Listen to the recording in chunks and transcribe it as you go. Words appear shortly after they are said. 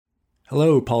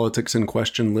Hello, Politics in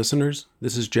Question listeners.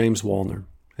 This is James Wallner,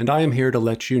 and I am here to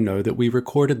let you know that we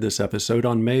recorded this episode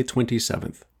on May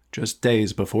 27th, just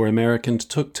days before Americans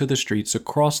took to the streets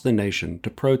across the nation to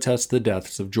protest the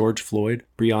deaths of George Floyd,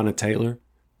 Breonna Taylor,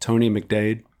 Tony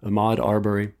McDade, Ahmaud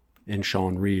Arbery, and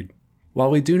Sean Reed.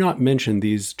 While we do not mention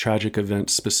these tragic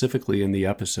events specifically in the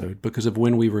episode because of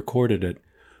when we recorded it,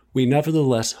 we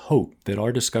nevertheless hope that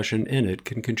our discussion in it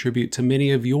can contribute to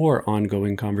many of your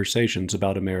ongoing conversations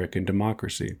about American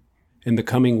democracy. In the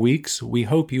coming weeks, we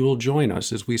hope you will join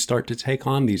us as we start to take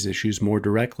on these issues more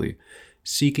directly,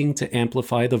 seeking to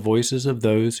amplify the voices of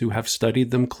those who have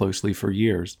studied them closely for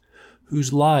years,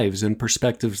 whose lives and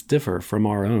perspectives differ from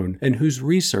our own, and whose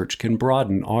research can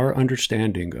broaden our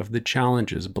understanding of the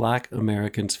challenges Black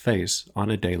Americans face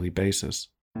on a daily basis.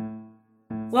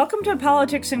 Welcome to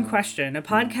Politics in Question, a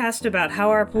podcast about how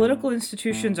our political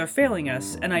institutions are failing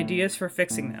us and ideas for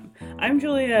fixing them. I'm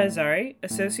Julia Azari,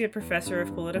 Associate Professor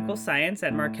of Political Science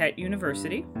at Marquette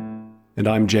University. And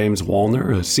I'm James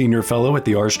Wallner, a Senior Fellow at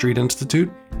the R Street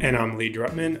Institute. And I'm Lee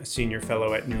Drutman, a Senior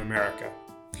Fellow at New America.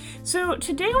 So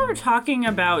today we're talking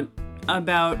about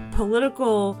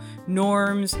political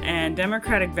norms and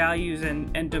democratic values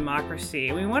and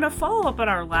democracy. We want to follow up on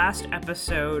our last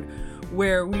episode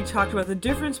where we talked about the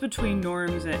difference between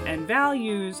norms and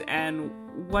values and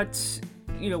what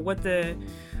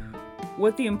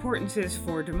the importance is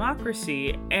for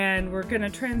democracy. And we're going to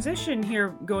transition here,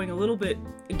 going a little bit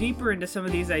deeper into some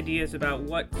of these ideas about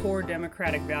what core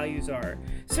democratic values are.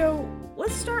 So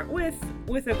let's start with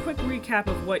a quick recap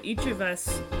of what each of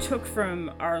us took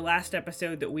from our last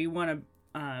episode that we want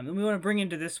to bring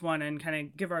into this one and kind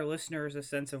of give our listeners a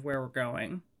sense of where we're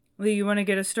going. Lee, you want to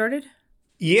get us started?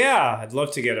 Yeah, I'd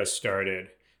love to get us started.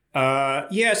 So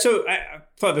I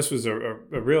thought this was a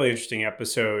really interesting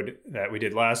episode that we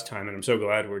did last time, and I'm so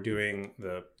glad we're doing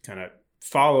the kind of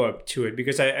follow-up to it,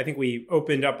 because I think we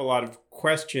opened up a lot of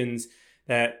questions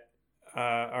that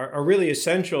are really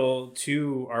essential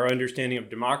to our understanding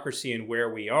of democracy and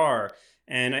where we are.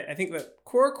 And I think the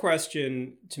core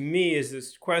question to me is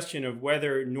this question of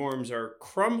whether norms are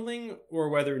crumbling or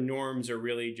whether norms are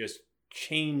really just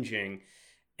changing,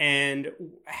 and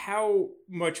how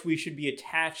much we should be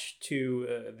attached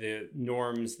to the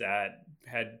norms that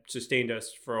had sustained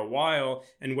us for a while,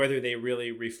 and whether they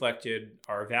really reflected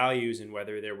our values, and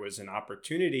whether there was an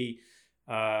opportunity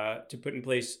to put in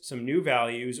place some new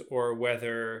values, or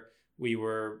whether we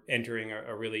were entering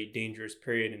a really dangerous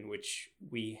period in which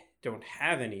we don't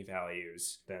have any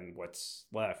values than what's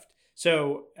left.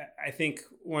 So I think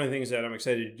one of the things that I'm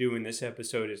excited to do in this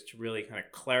episode is to really kind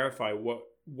of clarify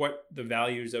what the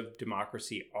values of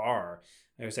democracy are.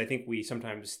 Because I think we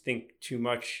sometimes think too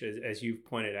much, as you've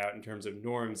pointed out, in terms of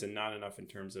norms and not enough in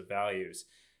terms of values.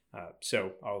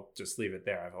 So I'll just leave it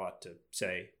there. I have a lot to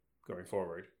say going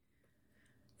forward.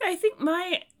 I think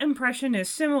my impression is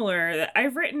similar.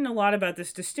 I've written a lot about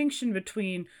this distinction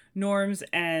between norms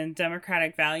and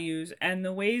democratic values and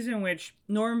the ways in which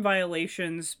norm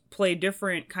violations play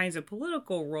different kinds of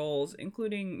political roles,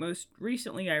 including most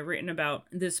recently I've written about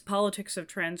this politics of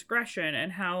transgression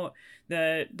and how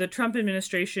the Trump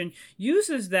administration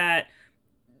uses that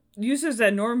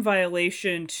norm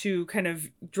violation to kind of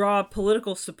draw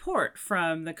political support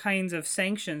from the kinds of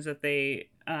sanctions that they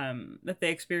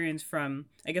experience from,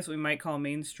 I guess, what we might call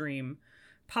mainstream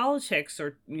politics,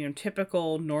 or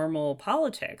typical normal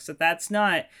politics. That's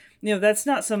not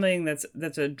something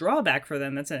that's a drawback for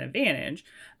them. That's an advantage.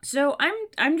 So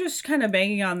I'm just kind of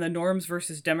banging on the norms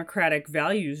versus democratic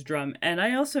values drum, and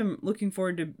I also am looking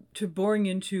forward to boring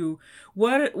into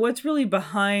what's really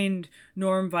behind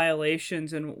norm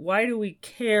violations, and why do we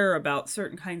care about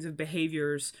certain kinds of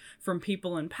behaviors from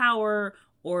people in power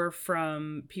or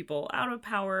from people out of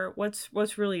power.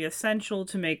 What's really essential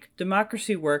to make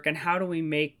democracy work, and how do we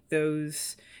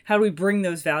bring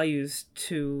those values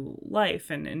to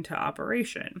life and into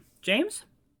operation? James?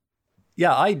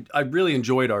 Yeah, I really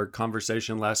enjoyed our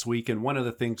conversation last week, and one of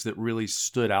the things that really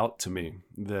stood out to me,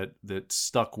 that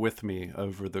stuck with me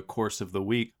over the course of the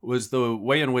week, was the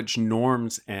way in which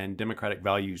norms and democratic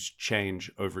values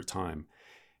change over time.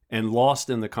 And lost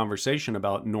in the conversation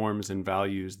about norms and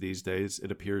values these days,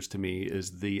 it appears to me,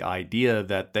 is the idea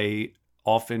that they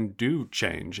often do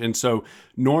change. And so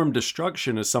norm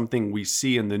destruction is something we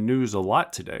see in the news a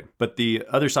lot today. But the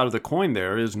other side of the coin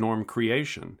there is norm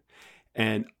creation.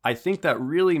 And I think that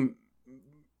really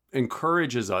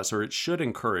encourages us, or it should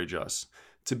encourage us,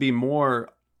 to be more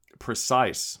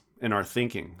precise in our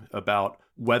thinking about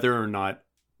whether or not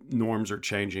norms are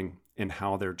changing and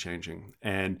how they're changing,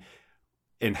 and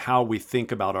how we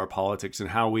think about our politics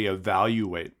and how we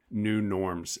evaluate new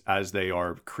norms as they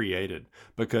are created.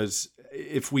 Because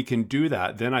if we can do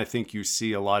that, then I think you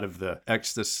see a lot of the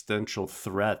existential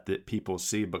threat that people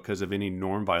see because of any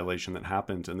norm violation that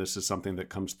happens. And this is something that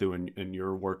comes through in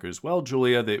your work as well,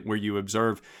 Julia, that where you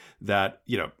observe that,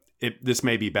 this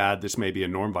may be bad, this may be a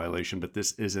norm violation, but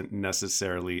this isn't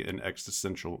necessarily an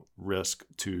existential risk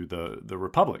to the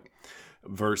republic,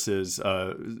 versus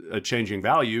a changing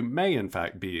value may in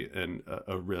fact be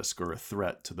a risk or a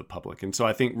threat to the public. And so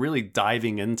I think really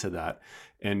diving into that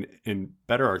and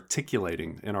better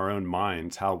articulating in our own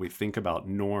minds how we think about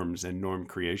norms and norm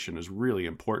creation is really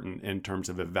important in terms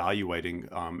of evaluating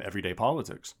everyday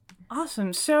politics.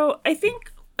 Awesome. So I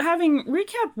think, having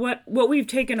recap what we've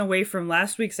taken away from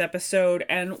last week's episode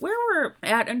and where we're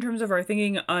at in terms of our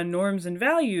thinking on norms and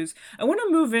values, I want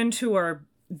to move into our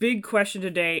big question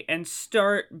today and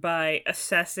start by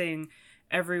assessing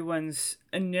everyone's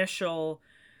initial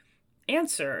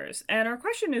answers. And our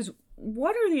question is,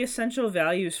 what are the essential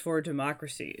values for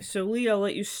democracy? So Lee, I'll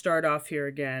let you start off here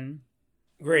again.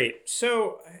 Great.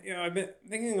 So, I've been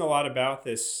thinking a lot about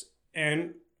this,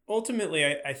 and ultimately,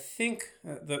 I think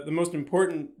the most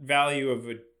important value of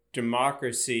a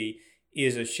democracy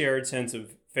is a shared sense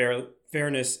of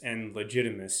fairness and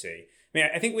legitimacy.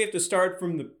 I think we have to start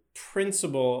from the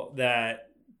principle that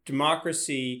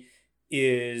democracy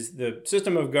is the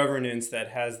system of governance that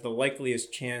has the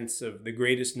likeliest chance of the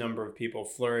greatest number of people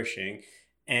flourishing,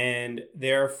 and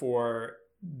therefore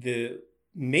the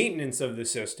maintenance of the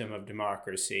system of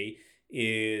democracy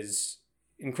is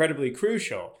incredibly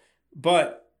crucial.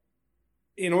 But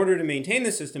in order to maintain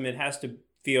the system, it has to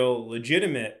feel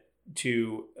legitimate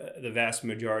to the vast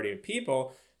majority of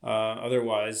people.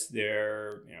 Otherwise,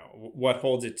 what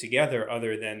holds it together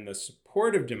other than the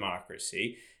support of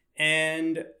democracy?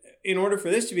 And in order for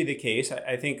this to be the case,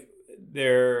 I think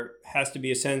there has to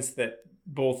be a sense that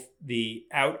both the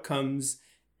outcomes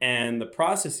and the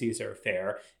processes are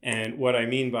fair. And what I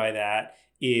mean by that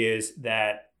is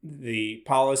that the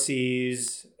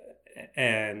policies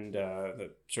and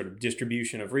the sort of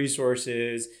distribution of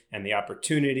resources and the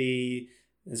opportunity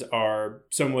are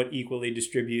somewhat equally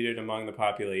distributed among the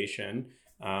population,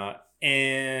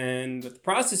 and that the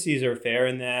processes are fair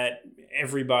in that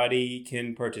everybody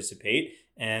can participate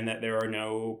and that there are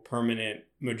no permanent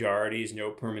majorities, no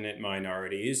permanent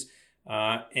minorities,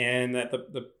 and that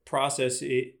the process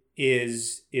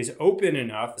is open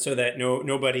enough so that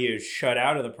nobody is shut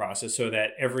out of the process, so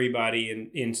that everybody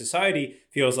in society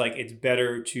feels like it's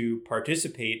better to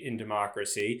participate in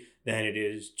democracy than it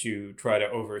is to try to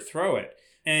overthrow it.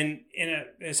 And in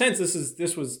a sense,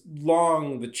 this was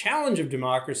long the challenge of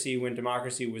democracy when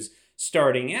democracy was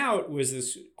starting out, was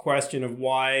this question of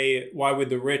why would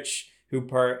the rich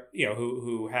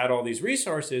who had all these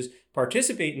resources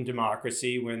participate in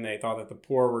democracy when they thought that the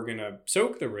poor were going to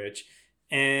soak the rich.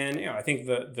 And I think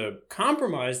the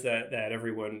compromise that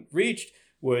everyone reached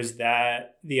was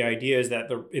that the idea is that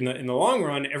in the long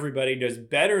run, everybody does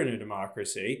better in a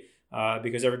democracy.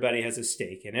 Because everybody has a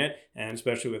stake in it, and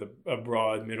especially with a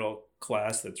broad middle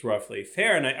class that's roughly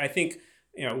fair. And I think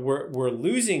we're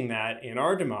losing that in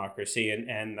our democracy,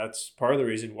 and that's part of the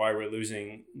reason why we're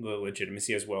losing the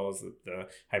legitimacy as well as the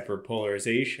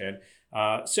hyperpolarization.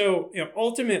 So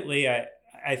ultimately,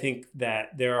 I think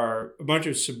that there are a bunch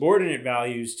of subordinate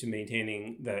values to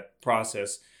maintaining the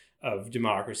process of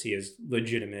democracy as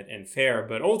legitimate and fair.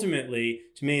 But ultimately,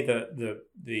 to me,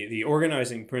 the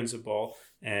organizing principle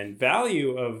and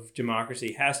value of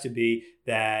democracy has to be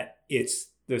that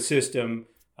it's the system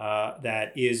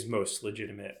that is most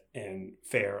legitimate and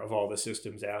fair of all the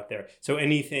systems out there. So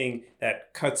anything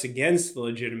that cuts against the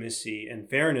legitimacy and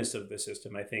fairness of the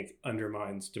system, I think,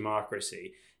 undermines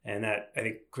democracy. And that, I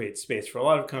think, creates space for a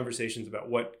lot of conversations about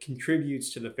what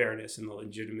contributes to the fairness and the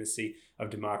legitimacy of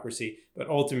democracy. But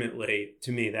ultimately,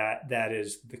 to me, that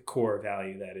is the core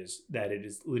value, that it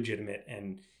is legitimate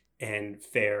and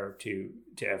fair to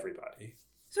everybody.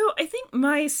 So I think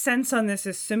my sense on this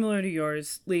is similar to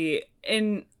yours, Lee.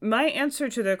 In my answer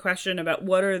to the question about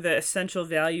what are the essential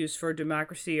values for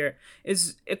democracy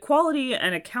is equality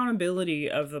and accountability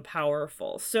of the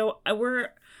powerful. So we're, I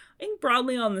think,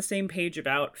 broadly on the same page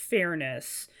about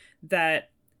fairness, that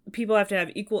people have to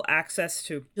have equal access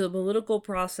to the political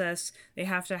process. They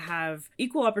have to have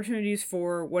equal opportunities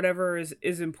for whatever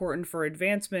is important for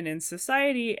advancement in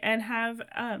society, and have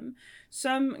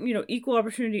some, equal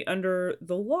opportunity under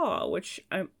the law, which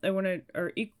I want to,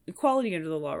 or equality under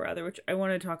the law rather, which I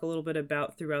want to talk a little bit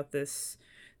about throughout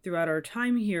our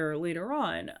time here later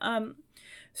on.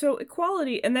 So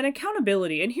equality and then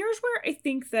accountability. And here's where I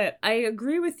think that I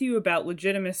agree with you about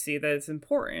legitimacy, that it's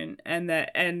important,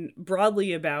 and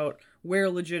broadly about where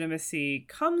legitimacy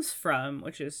comes from,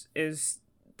 which is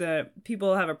the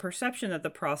people have a perception that the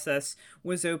process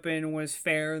was open, was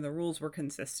fair, and the rules were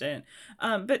consistent.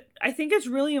 But I think it's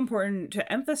really important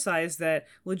to emphasize that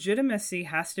legitimacy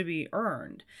has to be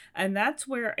earned. And that's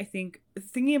where I think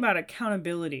thinking about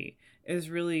accountability is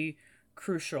really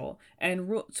crucial.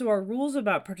 And so our rules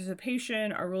about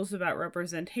participation, our rules about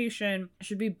representation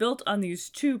should be built on these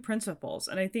two principles.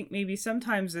 And I think maybe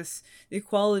sometimes this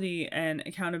equality and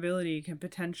accountability can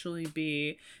potentially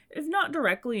be, if not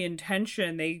directly in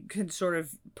tension, they can sort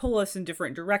of pull us in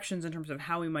different directions in terms of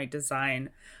how we might design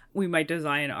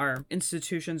our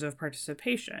institutions of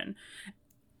participation.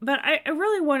 But I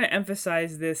really want to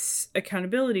emphasize this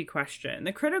accountability question.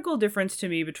 The critical difference to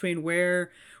me between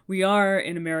where we are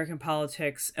in American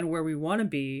politics and where we want to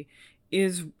be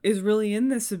is really in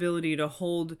this ability to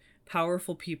hold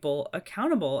powerful people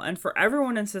accountable and for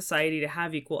everyone in society to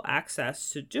have equal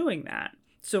access to doing that.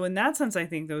 So in that sense, I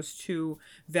think those two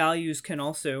values can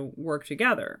also work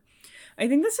together. I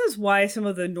think this is why some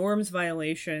of the norms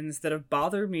violations that have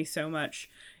bothered me so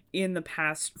much in the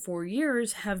past 4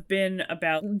 years have been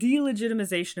about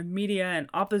delegitimization of media and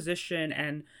opposition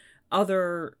and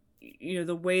other,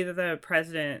 the way that the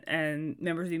president and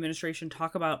members of the administration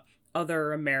talk about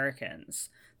other Americans.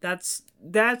 That's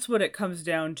what it comes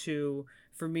down to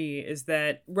for me, is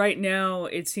that right now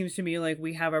it seems to me like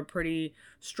we have a pretty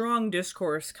strong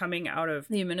discourse coming out of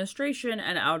the administration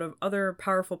and out of other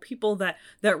powerful people that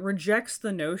rejects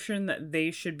the notion that they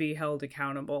should be held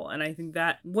accountable. And I think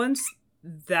that once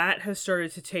that has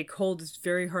started to take hold, it's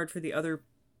very hard for the other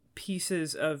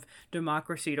pieces of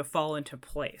democracy to fall into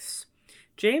place.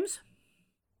 James?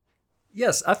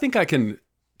 Yes, I think I can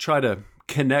try to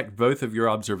connect both of your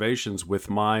observations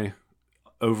with my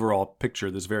overall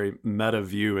picture, this very meta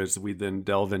view, as we then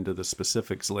delve into the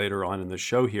specifics later on in the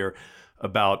show here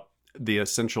about the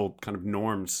essential kind of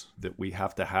norms that we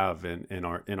have to have in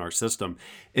our system.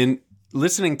 In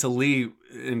listening to Lee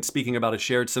and speaking about a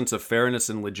shared sense of fairness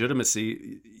and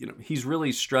legitimacy, he's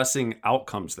really stressing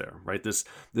outcomes there, right? This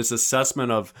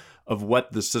assessment of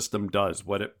what the system does,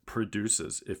 what it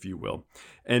produces, if you will.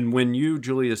 And when you,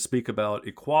 Julia, speak about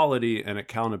equality and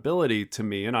accountability to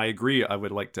me, and I agree, I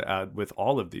would like to add with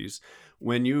all of these,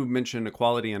 when you mention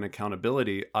equality and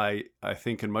accountability, I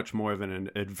think in much more of an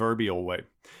adverbial way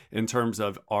in terms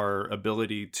of our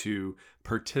ability to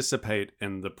participate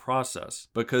in the process.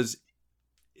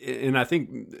 And I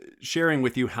think sharing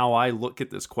with you how I look at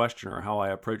this question or how I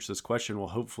approach this question will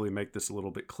hopefully make this a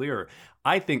little bit clearer.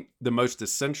 I think the most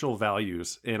essential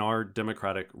values in our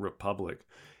democratic republic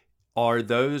are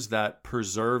those that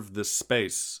preserve the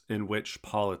space in which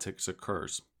politics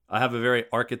occurs. I have a very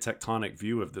architectonic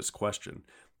view of this question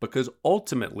because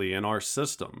ultimately in our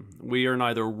system, we are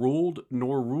neither ruled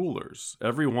nor rulers.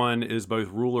 Everyone is both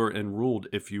ruler and ruled,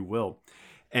 if you will.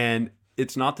 And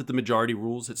it's not that the majority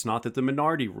rules, it's not that the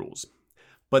minority rules.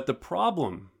 But the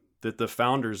problem that the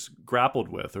founders grappled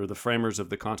with, or the framers of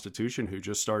the Constitution who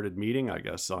just started meeting, I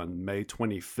guess, on May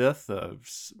 25th,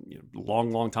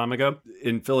 long time ago,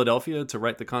 in Philadelphia to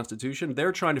write the Constitution,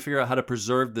 they're trying to figure out how to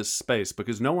preserve this space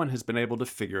because no one has been able to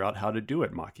figure out how to do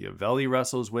it. Machiavelli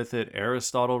wrestles with it,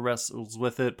 Aristotle wrestles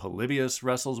with it, Polybius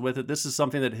wrestles with it. This is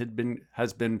something that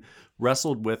has been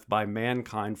wrestled with by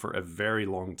mankind for a very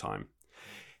long time.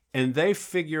 And they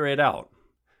figure it out.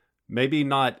 Maybe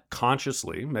not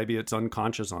consciously, maybe it's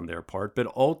unconscious on their part, but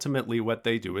ultimately what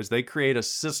they do is they create a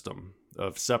system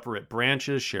of separate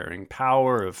branches, sharing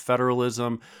power, of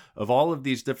federalism, of all of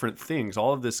these different things,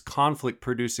 all of this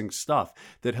conflict-producing stuff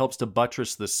that helps to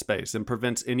buttress this space and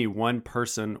prevents any one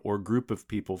person or group of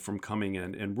people from coming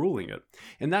in and ruling it.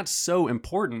 And that's so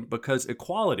important because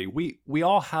equality, we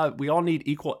all need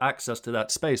equal access to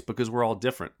that space because we're all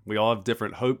different. We all have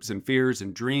different hopes and fears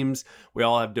and dreams. We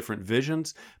all have different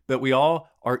visions, but we all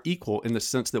are equal in the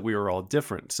sense that we are all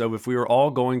different. So if we are all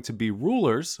going to be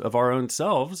rulers of our own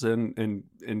selves and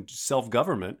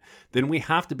self-government, then we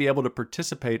have to be able to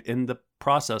participate in the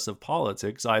process of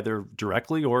politics, either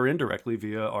directly or indirectly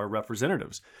via our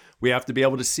representatives. We have to be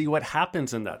able to see what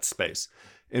happens in that space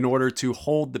in order to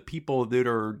hold the people that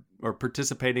are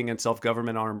participating in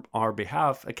self-government on our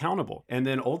behalf accountable. And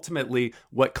then ultimately,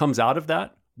 what comes out of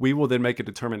that, we will then make a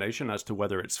determination as to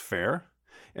whether it's fair.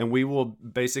 And we will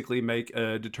basically make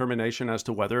a determination as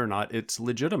to whether or not it's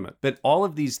legitimate. But all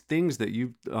of these things that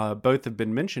you both have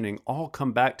been mentioning all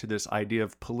come back to this idea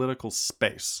of political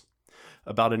space,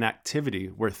 about an activity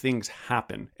where things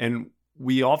happen. And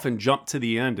we often jump to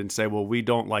the end and say, well, we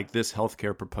don't like this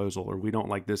healthcare proposal or we don't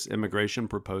like this immigration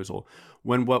proposal,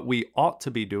 when what we ought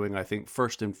to be doing, I think,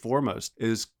 first and foremost,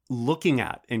 is looking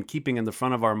at and keeping in the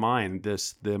front of our mind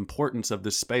the importance of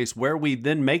this space where we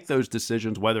then make those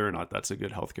decisions whether or not that's a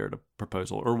good healthcare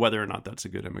proposal or whether or not that's a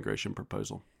good immigration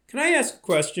proposal. Can I ask a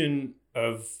question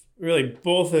of really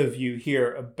both of you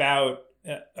here about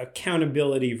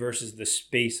accountability versus the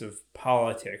space of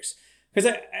politics? Because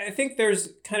I think there's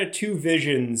kind of two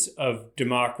visions of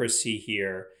democracy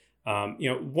here.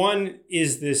 One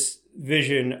is this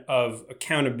vision of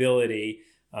accountability.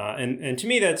 And to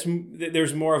me,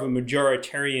 there's more of a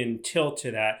majoritarian tilt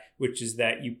to that, which is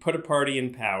that you put a party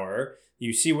in power,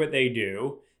 you see what they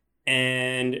do,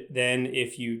 and then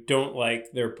if you don't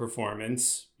like their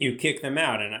performance, you kick them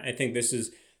out. And I think this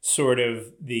is sort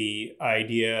of the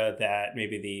idea that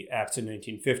maybe the Absent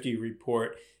 1950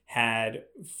 report had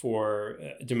for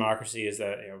democracy, is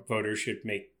that voters should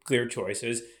make clear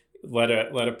choices, let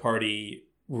a party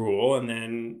rule, and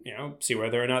then see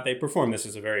whether or not they perform. This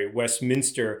is a very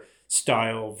Westminster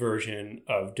style version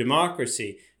of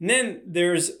democracy. And then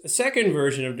there's a second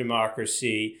version of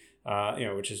democracy,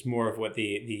 which is more of what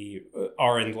the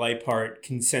Arend Leipart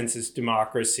consensus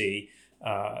democracy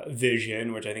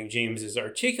vision, which I think James is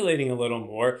articulating a little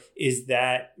more, is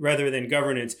that rather than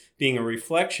governance being a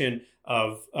reflection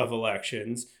of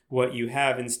elections, what you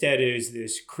have instead is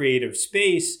this creative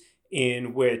space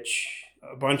in which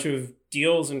a bunch of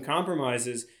deals and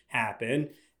compromises happen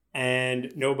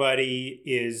and nobody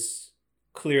is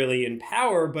clearly in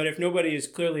power. But if nobody is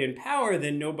clearly in power,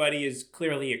 then nobody is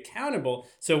clearly accountable.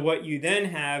 So what you then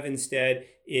have instead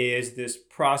is this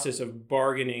process of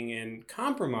bargaining and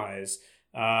compromise.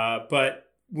 But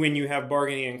when you have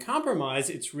bargaining and compromise,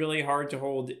 it's really hard to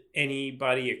hold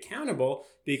anybody accountable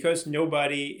because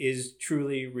nobody is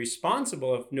truly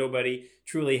responsible if nobody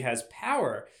truly has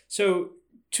power. So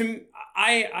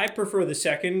I prefer the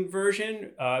second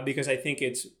version because I think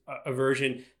it's a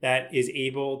version that is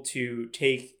able to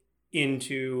take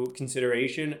into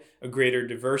consideration a greater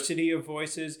diversity of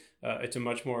voices. It's a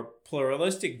much more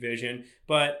pluralistic vision,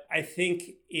 but I think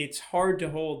it's hard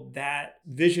to hold that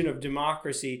vision of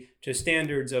democracy to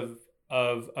standards of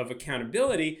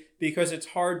accountability because it's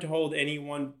hard to hold any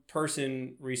one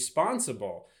person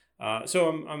responsible. So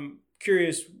I'm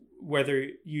curious whether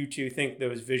you two think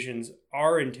those visions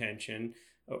are in tension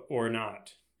or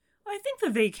not. I think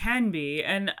that they can be,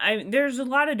 and there's a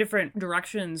lot of different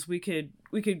directions we could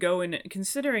go in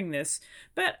considering this.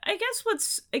 But I guess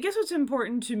what's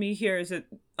important to me here is that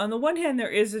on the one hand, there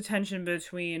is a tension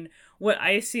between what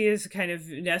I see as kind of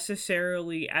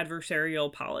necessarily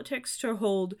adversarial politics to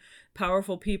hold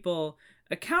powerful people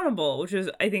accountable, which is,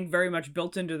 I think, very much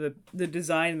built into the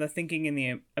design and the thinking in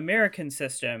the American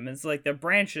system. It's like the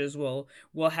branches will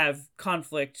have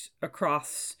conflict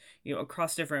across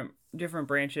different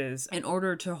branches in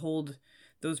order to hold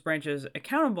those branches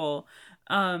accountable,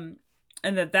 and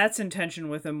that's in tension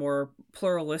with a more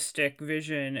pluralistic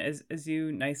vision, as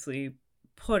you nicely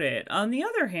put it. On the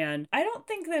other hand, I don't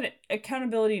think that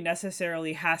accountability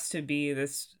necessarily has to be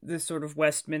this sort of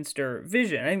Westminster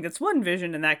vision. I think that's one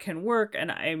vision and that can work,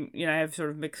 and I have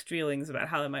sort of mixed feelings about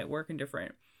how that might work in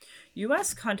different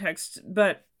US contexts.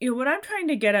 But what I'm trying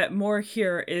to get at more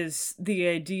here is the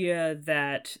idea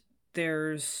that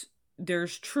there's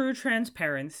true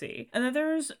transparency and that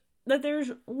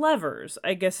there's levers,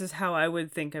 I guess is how I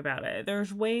would think about it.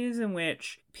 There's ways in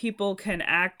which people can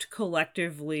act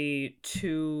collectively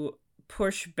to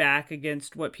push back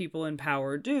against what people in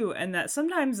power do, and that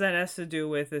sometimes that has to do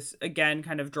with this, again,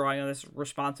 kind of drawing on this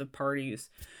responsive parties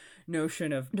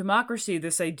notion of democracy,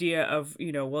 this idea of,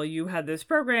 well, you had this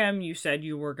program, you said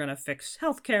you were going to fix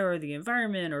healthcare or the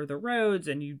environment or the roads,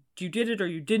 and you did it or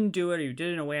you didn't do it, or you did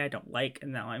it in a way I don't like,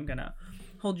 and now I'm going to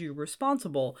hold you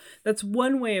responsible. That's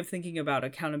one way of thinking about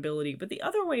accountability. But the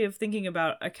other way of thinking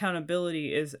about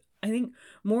accountability is, I think,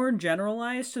 more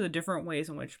generalized to the different ways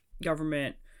in which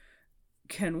government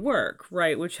can work,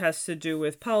 right? Which has to do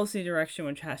with policy direction,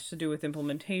 which has to do with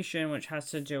implementation, which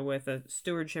has to do with a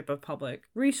stewardship of public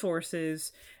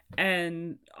resources.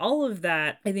 And all of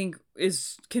that, I think,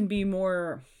 can be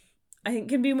more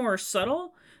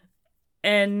subtle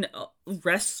and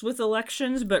rests with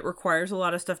elections, but requires a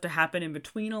lot of stuff to happen in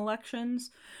between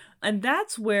elections. And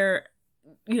that's where,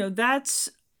 I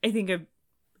think,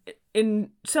 in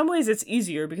some ways it's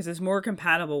easier because it's more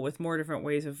compatible with more different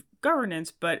ways of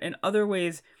governance, but in other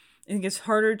ways, I think it's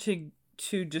harder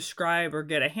to describe or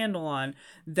get a handle on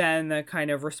than the kind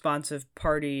of responsive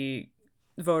party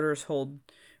voters hold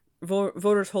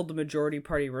the majority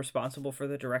party responsible for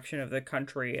the direction of the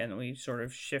country, and we sort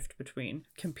of shift between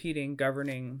competing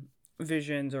governing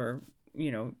visions or,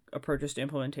 approaches to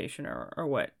implementation or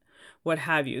what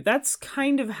have you. That's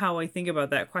kind of how I think about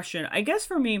that question. I guess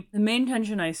for me, the main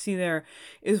tension I see there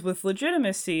is with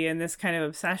legitimacy and this kind of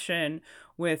obsession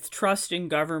with trust in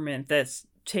government that's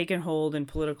taken hold in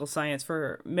political science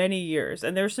for many years.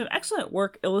 And there's some excellent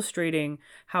work illustrating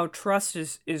how trust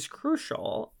is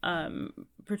crucial,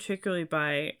 particularly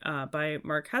by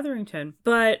Mark Hetherington.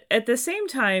 But at the same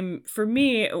time, for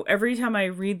me, every time I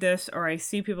read this or I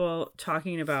see people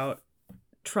talking about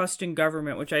trust in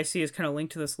government, which I see is kind of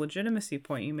linked to this legitimacy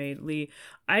point you made, Lee,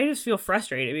 I just feel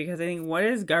frustrated because I think, what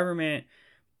has government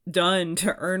done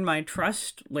to earn my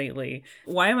trust lately?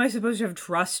 Why am I supposed to have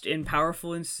trust in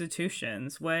powerful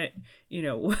institutions? Why,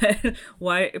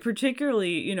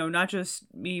 particularly, not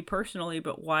just me personally,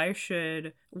 but why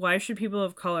should people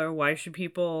of color, why should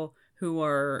people who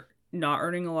are not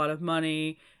earning a lot of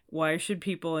money, why should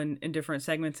people in different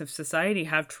segments of society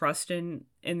have trust in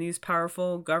these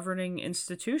powerful governing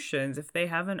institutions if they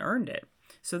haven't earned it?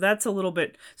 So it's a little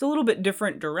bit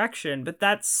different direction, but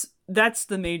that's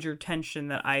the major tension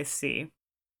that I see.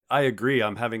 I agree.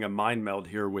 I'm having a mind meld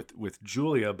here with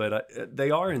Julia, but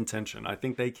they are in tension. I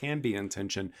think they can be in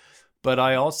tension. But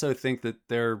I also think that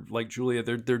they're, like Julia,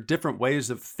 they're different ways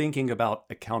of thinking about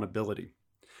accountability.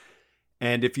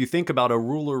 And if you think about a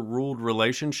ruler-ruled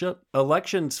relationship,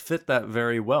 elections fit that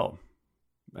very well.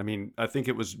 I mean, I think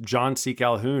it was John C.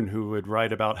 Calhoun who would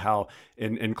write about how,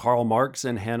 in Karl Marx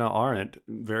and Hannah Arendt,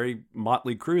 very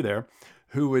motley crew there,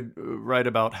 who would write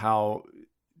about how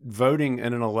voting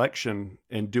in an election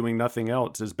and doing nothing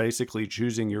else is basically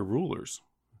choosing your rulers.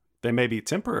 They may be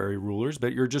temporary rulers,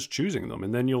 but you're just choosing them,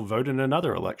 and then you'll vote in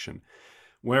another election.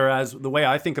 Whereas the way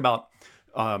I think about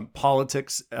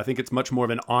politics, I think it's much more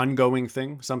of an ongoing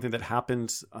thing, something that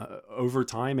happens over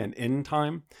time and in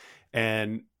time.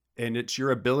 And it's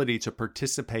your ability to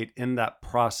participate in that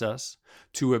process,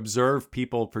 to observe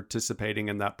people participating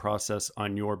in that process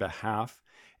on your behalf,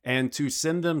 and to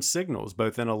send them signals,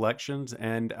 both in elections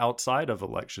and outside of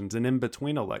elections and in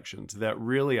between elections, that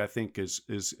really, I think,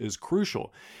 is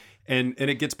crucial. And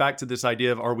it gets back to this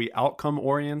idea of, are we outcome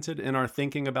oriented in our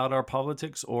thinking about our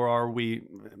politics, or are we,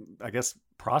 I guess,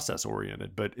 process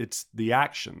oriented? But it's the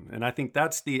action. And I think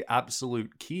that's the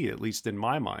absolute key, at least in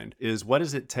my mind, is what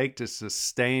does it take to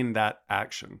sustain that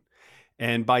action?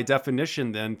 And by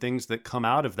definition, then, things that come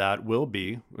out of that will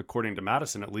be, according to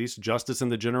Madison at least, justice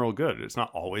and the general good. It's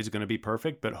not always going to be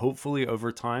perfect, but hopefully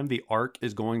over time, the arc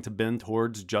is going to bend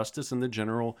towards justice and the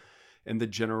general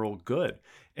good.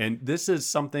 And this is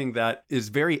something that is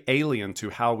very alien to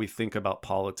how we think about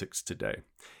politics today.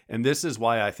 And this is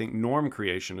why I think norm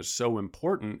creation is so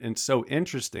important and so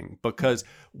interesting, because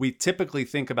we typically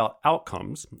think about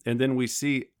outcomes, and then we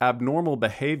see abnormal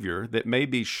behavior that may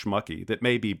be schmucky, that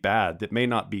may be bad, that may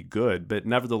not be good, but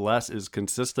nevertheless is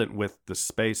consistent with the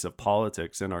space of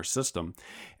politics in our system.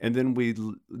 And then we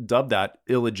dub that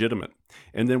illegitimate.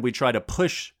 And then we try to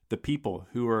push the people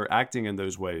who are acting in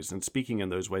those ways and speaking in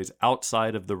those ways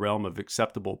outside of the realm of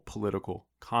acceptable political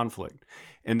conflict.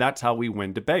 And that's how we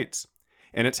win debates.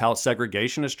 And it's how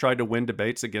segregationists tried to win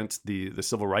debates against the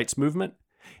civil rights movement.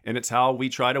 And it's how we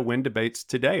try to win debates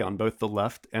today on both the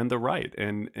left and the right.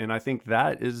 And I think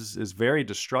that is very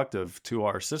destructive to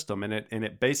our system. And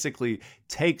it basically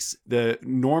takes the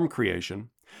norm creation,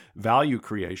 value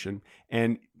creation,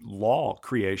 and law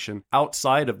creation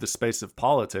outside of the space of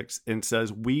politics and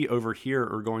says, we over here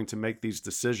are going to make these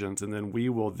decisions, and then we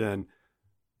will then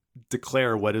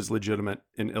declare what is legitimate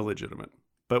and illegitimate.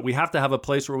 But we have to have a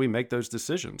place where we make those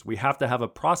decisions. We have to have a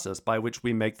process by which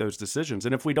we make those decisions.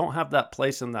 And if we don't have that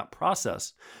place in that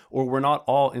process, or we're not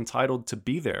all entitled to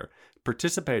be there,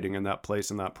 participating in that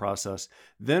place in that process,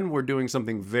 then we're doing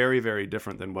something very, very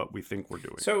different than what we think we're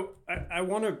doing. So I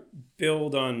want to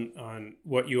build on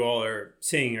what you all are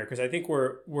saying here, because I think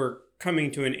we're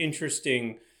coming to an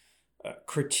interesting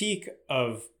critique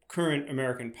of current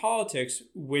American politics,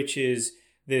 which is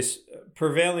this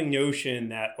prevailing notion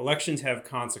that elections have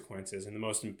consequences, and the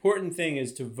most important thing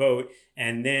is to vote,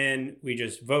 and then we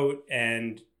just vote,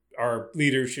 and our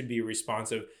leaders should be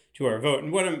responsive to our vote.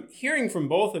 And what I'm hearing from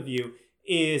both of you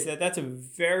is that that's a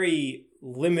very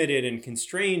limited and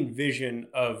constrained vision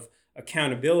of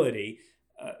accountability.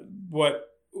 What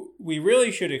we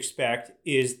really should expect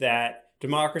is that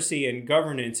democracy and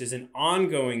governance is an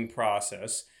ongoing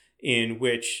process in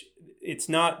which it's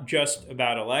not just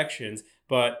about elections,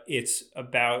 but it's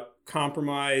about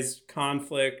compromise,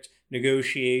 conflict,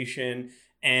 negotiation,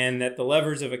 and that the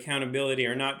levers of accountability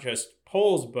are not just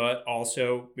polls, but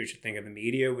also we should think of the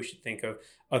media, we should think of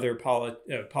other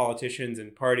politicians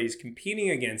and parties competing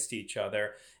against each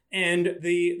other. And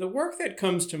the work that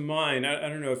comes to mind, I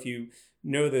don't know if you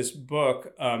know this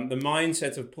book, The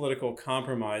Mindsets of Political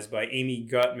Compromise by Amy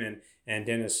Gutman and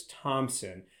Dennis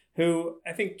Thompson, who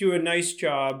I think do a nice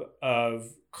job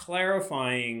of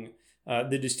clarifying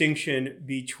the distinction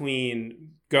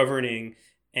between governing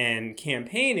and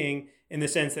campaigning, in the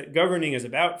sense that governing is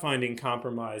about finding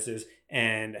compromises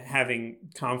and having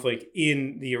conflict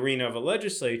in the arena of a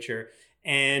legislature.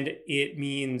 And it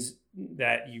means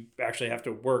that you actually have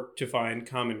to work to find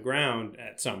common ground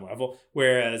at some level,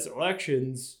 whereas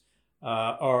elections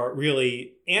are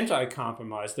really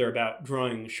anti-compromise. They're about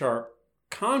drawing sharp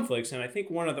conflicts. And I think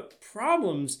one of the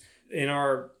problems in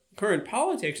our current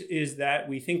politics is that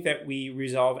we think that we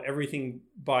resolve everything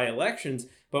by elections,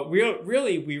 but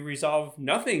really we resolve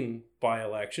nothing by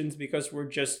elections, because we're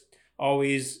just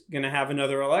always going to have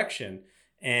another election.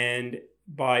 And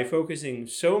by focusing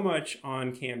so much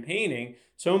on campaigning,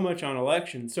 so much on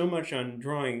elections, so much on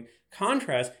drawing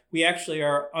contrast, we actually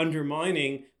are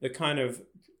undermining the kind of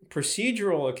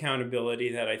procedural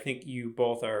accountability that I think you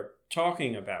both are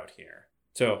talking about here.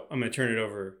 So I'm going to turn it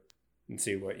over and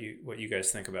see what you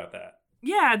guys think about that.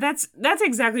 Yeah, that's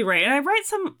exactly right. And I write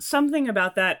something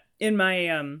about that in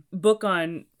my book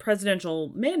on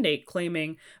presidential mandate,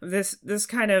 claiming this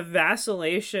kind of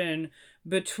vacillation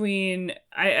between,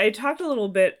 I talked a little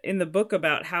bit in the book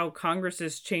about how Congress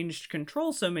has changed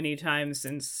control so many times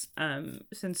since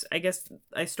I guess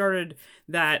I started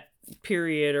that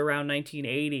period around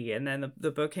 1980, and then the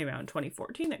book came out in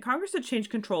 2014, that Congress had changed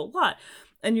control a lot.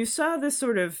 And you saw this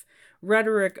sort of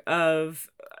rhetoric of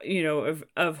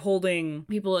holding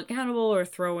people accountable or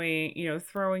throwing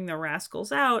the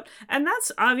rascals out. And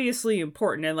that's obviously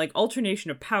important. And like alternation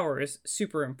of power is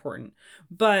super important,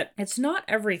 but it's not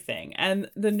everything. And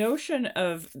the notion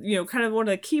of, kind of one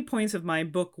of the key points of my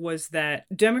book was that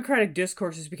democratic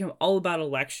discourse has become all about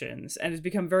elections and has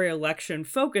become very election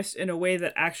focused in a way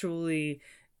that actually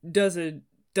does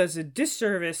a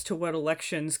disservice to what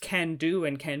elections can do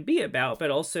and can be about, but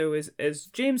also as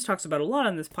James talks about a lot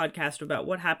on this podcast about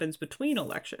what happens between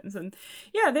elections. And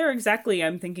yeah, there exactly,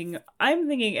 I'm thinking,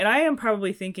 and I am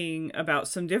probably thinking about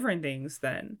some different things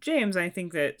than James. I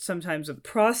think that sometimes the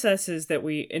processes that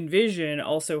we envision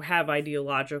also have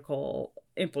ideological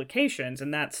implications,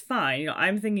 and that's fine.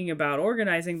 I'm thinking about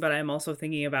organizing, but I'm also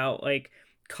thinking about like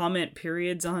comment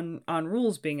periods on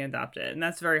rules being adopted, and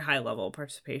that's very high level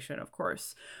participation, of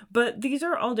course. But these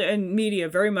are all and media,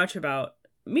 very much about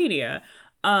media.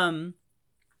 A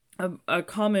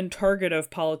common target of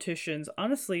politicians,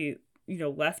 honestly,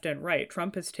 left and right.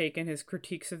 Trump has taken his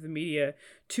critiques of the media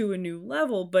to a new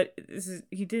level, but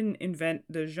he didn't invent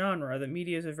the genre. The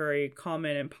media is a very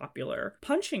common and popular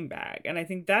punching bag, and I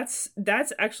think that's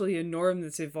actually a norm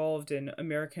that's evolved in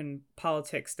American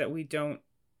politics that we don't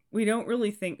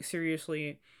really think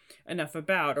seriously enough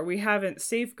about, or we haven't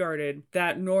safeguarded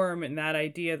that norm and that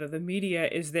idea that the media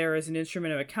is there as an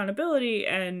instrument of accountability.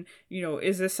 And,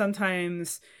 is this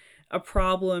sometimes a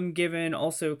problem given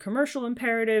also commercial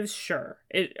imperatives? Sure.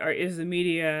 Is the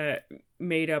media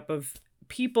made up of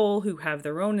people who have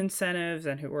their own incentives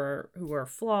and who are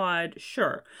flawed?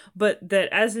 Sure. But that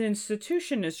as an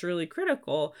institution is really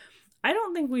critical. I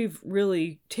don't think we've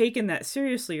really taken that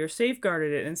seriously or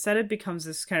safeguarded it. Instead, it becomes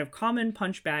this kind of common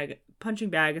punching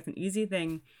bag. It's an easy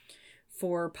thing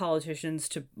for politicians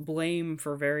to blame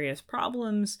for various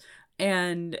problems,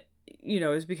 and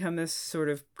has become this sort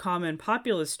of common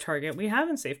populist target. We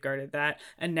haven't safeguarded that,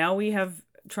 and now we have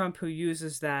Trump who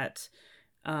uses that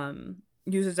kind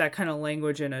of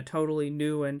language in a totally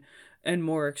new and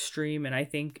more extreme and I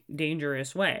think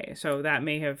dangerous way. So that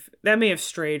may have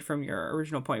strayed from your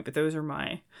original point, but those are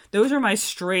my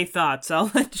stray thoughts.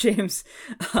 I'll let James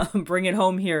bring it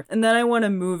home here, and then I want to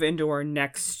move into our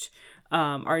next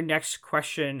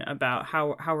question about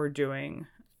how we're doing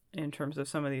in terms of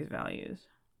some of these values.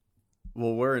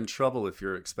 Well, we're in trouble if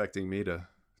you're expecting me to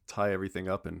tie everything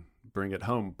up and bring it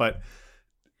home, but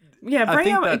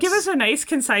yeah, give us a nice,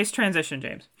 concise transition,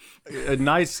 James. A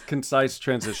nice, concise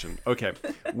transition. Okay.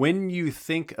 When you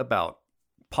think about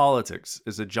politics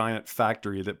as a giant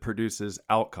factory that produces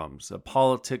outcomes, a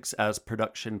politics as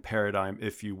production paradigm,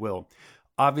 if you will,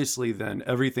 obviously then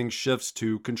everything shifts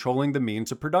to controlling the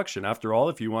means of production. After all,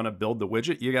 if you want to build the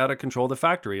widget, you got to control the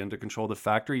factory. And to control the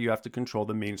factory, you have to control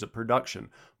the means of production.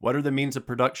 What are the means of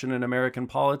production in American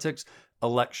politics?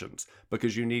 Elections,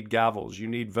 because you need gavels, you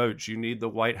need votes, you need the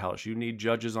White House, you need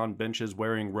judges on benches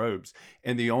wearing robes.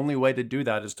 And the only way to do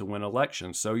that is to win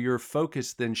elections. So your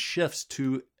focus then shifts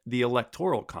to the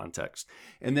electoral context.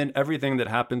 And then everything that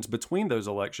happens between those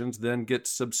elections then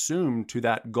gets subsumed to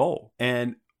that goal.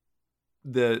 And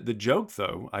The joke,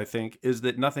 though, I think, is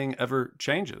that nothing ever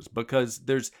changes because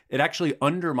it actually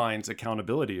undermines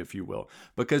accountability, if you will.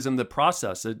 Because in the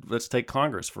process, let's take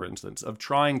Congress, for instance, of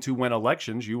trying to win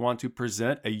elections, you want to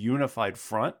present a unified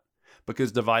front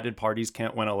because divided parties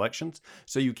can't win elections.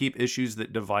 So you keep issues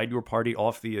that divide your party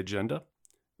off the agenda.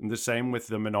 And the same with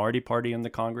the minority party in the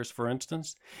Congress, for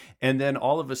instance. And then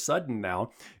all of a sudden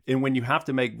now, and when you have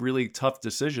to make really tough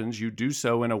decisions, you do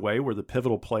so in a way where the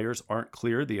pivotal players aren't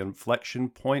clear. The inflection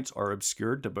points are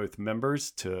obscured to both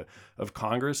members of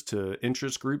Congress, to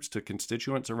interest groups, to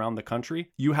constituents around the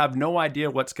country. You have no idea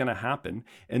what's going to happen.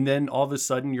 And then all of a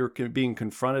sudden you're being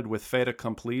confronted with fait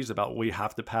accomplis about we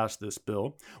have to pass this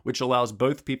bill, which allows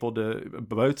both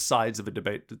sides of a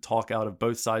debate to talk out of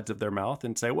both sides of their mouth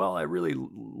and say, well, I really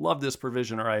love this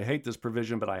provision or I hate this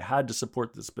provision, but I had to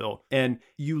support this bill. And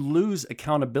you lose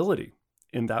accountability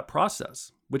in that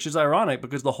process, which is ironic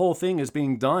because the whole thing is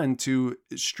being done to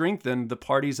strengthen the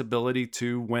party's ability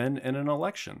to win in an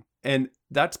election. And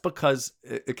that's because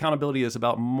accountability is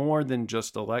about more than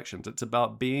just elections. It's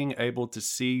about being able to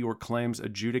see your claims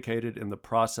adjudicated in the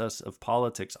process of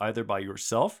politics, either by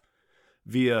yourself,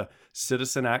 via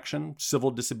citizen action, civil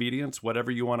disobedience,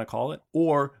 whatever you want to call it,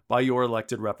 or by your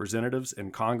elected representatives in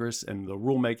Congress, in the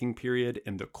rulemaking period,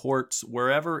 in the courts,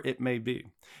 wherever it may be.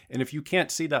 And if you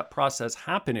can't see that process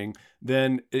happening,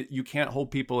 then you can't hold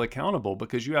people accountable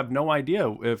because you have no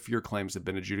idea if your claims have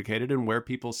been adjudicated and where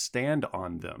people stand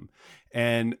on them.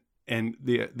 And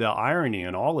the irony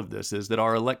in all of this is that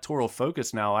our electoral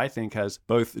focus now, I think, has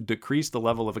both decreased the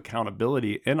level of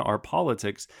accountability in our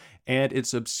politics, and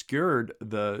it's obscured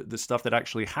the stuff that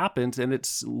actually happens, and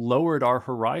it's lowered our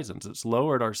horizons. It's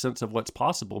lowered our sense of what's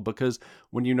possible because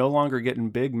when you no longer get in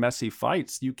big, messy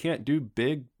fights, you can't do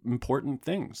big, important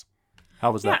things.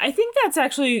 How was that? Yeah, I think that's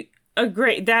actually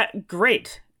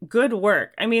good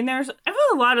work. I mean, I've had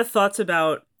a lot of thoughts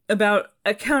about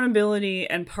accountability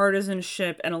and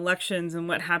partisanship and elections and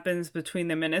what happens between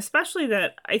them. And especially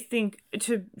that I think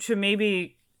to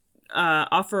maybe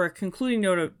offer a concluding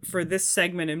note for this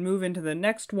segment and move into the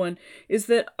next one is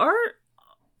that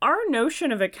our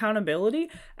notion of accountability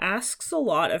asks a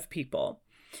lot of people.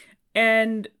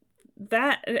 And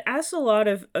that it asks a lot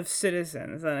of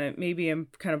citizens. Maybe I'm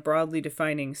kind of broadly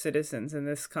defining citizens in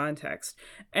this context.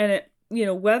 And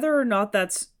whether or not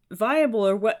that's viable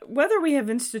or whether we have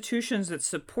institutions that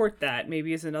support that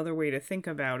maybe is another way to think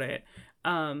about it.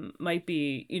 Might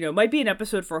be an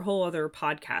episode for a whole other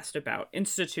podcast about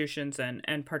institutions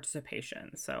and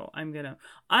participation. So I'm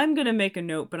gonna make a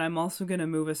note, but I'm also gonna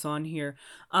move us on here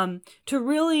to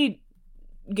really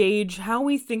gauge how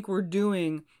we think we're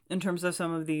doing in terms of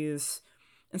some of these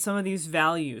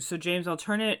values. So James, I'll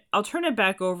turn it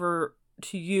back over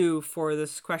to you for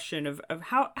this question of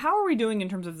how are we doing in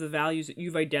terms of the values that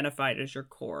you've identified as your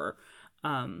core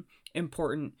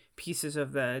important pieces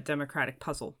of the democratic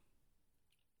puzzle.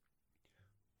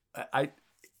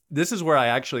 This is where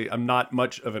I'm not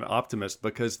much of an optimist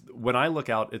because when I look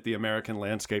out at the American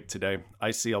landscape today, I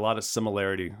see a lot of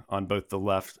similarity on both the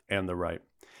left and the right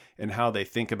and how they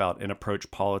think about and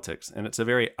approach politics. And it's a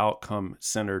very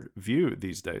outcome-centered view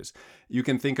these days. You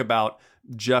can think about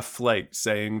Jeff Flake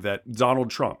saying that Donald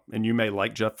Trump, and you may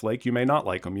like Jeff Flake, you may not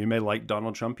like him. You may like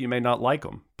Donald Trump, you may not like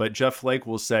him. But Jeff Flake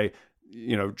will say,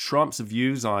 Trump's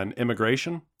views on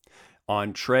immigration,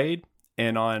 on trade,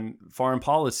 and on foreign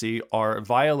policy are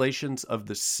violations of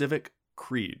the civic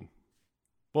creed.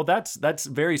 Well, that's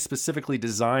very specifically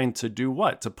designed to do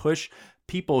what? To push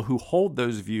people who hold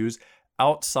those views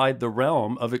outside the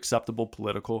realm of acceptable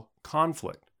political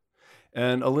conflict.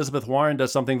 And Elizabeth Warren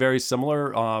does something very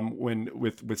similar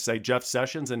with say Jeff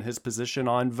Sessions and his position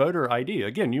on voter ID.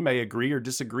 Again, you may agree or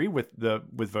disagree with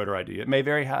voter ID. It may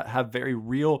have very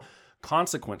real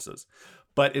consequences.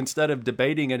 But instead of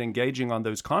debating and engaging on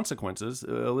those consequences,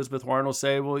 Elizabeth Warren will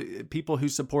say, well, people who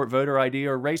support voter ID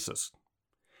are racist.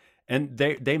 And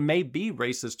they may be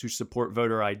racist to support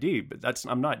voter ID, but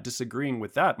I'm not disagreeing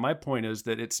with that. My point is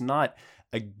that it's not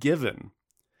a given.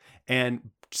 And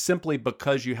simply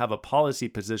because you have a policy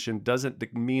position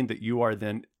doesn't mean that you are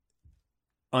then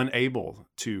unable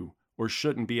to or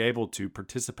shouldn't be able to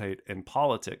participate in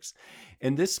politics.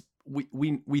 And this,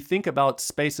 we think about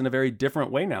space in a very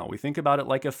different way now. We think about it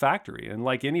like a factory. And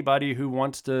like anybody who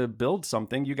wants to build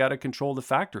something, you got to control the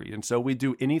factory. And so we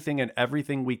do anything and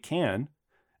everything we can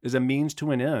as a means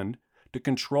to an end to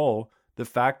control the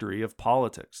factory of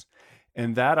politics.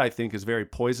 And that, I think, is very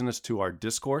poisonous to our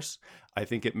discourse. I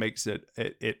think it makes it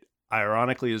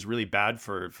ironically is really bad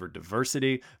for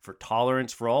diversity, for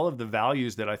tolerance, for all of the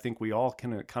values that I think we all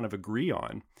can kind of agree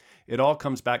on. It all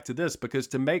comes back to this, because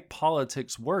to make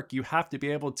politics work, you have to be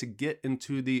able to get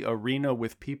into the arena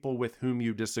with people with whom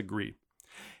you disagree.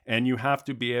 And you have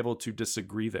to be able to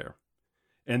disagree there.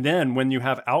 And then when you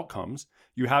have outcomes,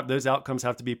 those outcomes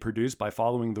have to be produced by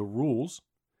following the rules.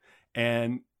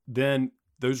 And then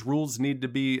those rules need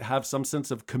to have some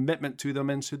sense of commitment to them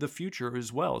into the future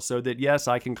as well. So that, yes,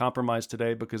 I can compromise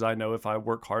today because I know if I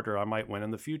work harder, I might win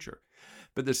in the future.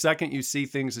 But the second you see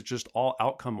things that's just all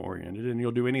outcome oriented and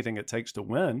you'll do anything it takes to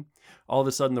win, all of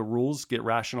a sudden the rules get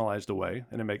rationalized away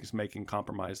and it makes making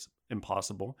compromise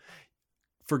impossible.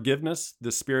 Forgiveness,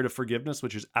 the spirit of forgiveness,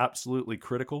 which is absolutely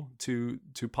critical to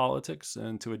politics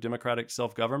and to a democratic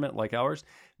self-government like ours,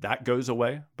 that goes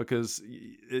away because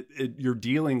you're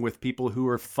dealing with people who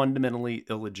are fundamentally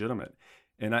illegitimate.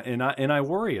 And I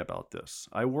worry about this.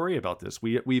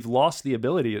 We've lost the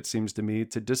ability, it seems to me,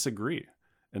 to disagree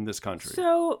in this country.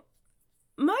 So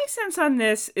my sense on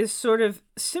this is sort of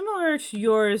similar to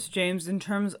yours, James, in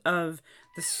terms of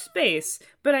the space,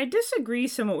 but I disagree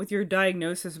somewhat with your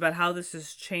diagnosis about how this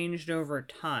has changed over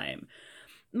time.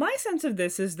 My sense of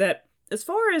this is that as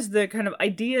far as the kind of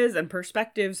ideas and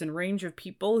perspectives and range of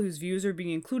people whose views are being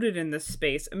included in this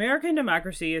space, American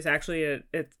democracy is actually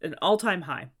at an all-time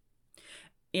high.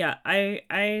 Yeah,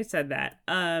 I said that.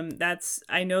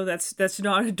 I know that's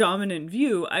not a dominant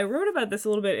view. I wrote about this a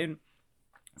little bit in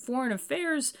Foreign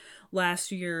Affairs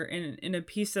last year in a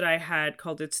piece that I had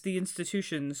called "It's the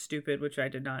Institutions, Stupid," which I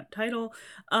did not title.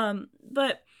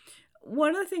 But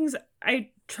one of the things I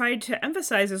tried to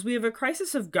emphasize is we have a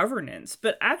crisis of governance.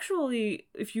 But actually,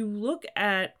 if you look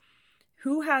at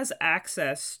who has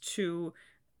access to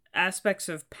aspects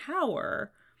of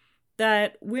power,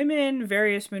 that women,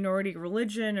 various minority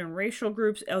religion and racial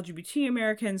groups, LGBT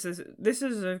Americans, this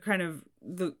is a kind of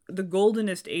the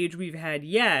goldenest age we've had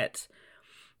yet.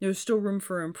 There's still room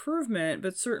for improvement,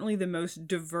 but certainly the most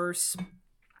diverse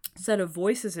set of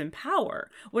voices in power.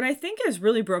 What I think is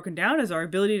really broken down is our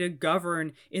ability to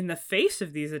govern in the face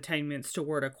of these attainments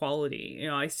toward equality.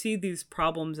 I see these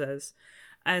problems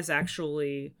as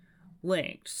actually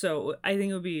linked. So I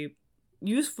think it would be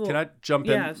useful. Can I jump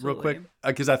in absolutely. real quick?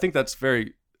 Because I think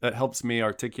that helps me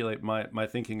articulate my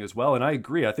thinking as well. And I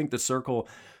agree. I think the circle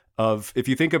of, if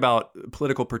you think about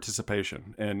political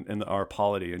participation and our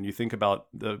polity, and you think about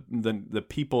the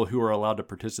people who are allowed to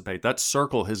participate, that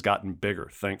circle has gotten bigger,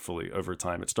 thankfully, over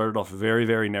time. It started off very,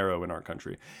 very narrow in our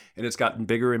country, and it's gotten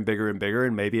bigger and bigger and bigger,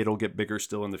 and maybe it'll get bigger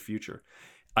still in the future.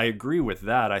 I agree with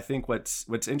that. I think what's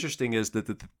interesting is that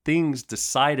the things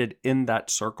decided in that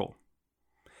circle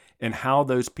and how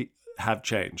those have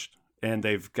changed. And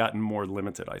they've gotten more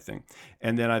limited, I think.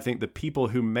 And then I think the people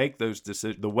who make those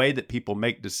decisions, the way that people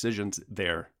make decisions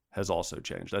there has also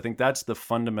changed. I think that's the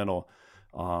fundamental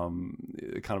kind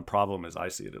of problem, as I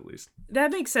see it, at least.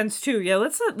 That makes sense too. Yeah,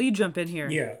 let's let Lee jump in here.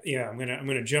 Yeah. I'm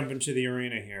gonna jump into the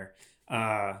arena here.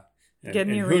 Get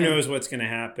in the arena. Who knows what's gonna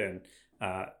happen?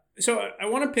 So I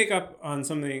want to pick up on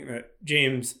something that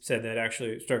James said that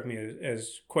actually struck me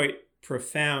as quite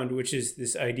profound, which is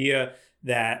this idea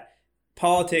that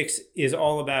politics is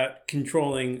all about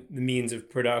controlling the means of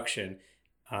production,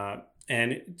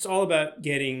 and it's all about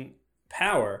getting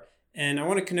power. And I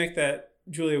want to connect that,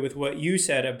 Julia, with what you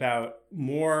said about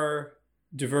more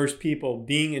diverse people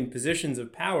being in positions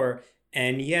of power,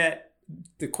 and yet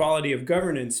the quality of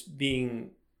governance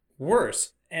being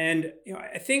worse. And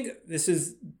I think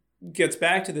this gets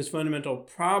back to this fundamental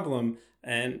problem,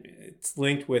 and it's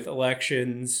linked with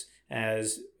elections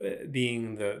as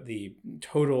being the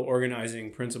total organizing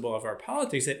principle of our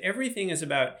politics, that everything is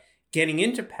about getting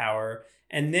into power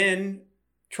and then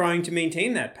trying to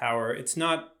maintain that power. It's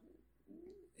not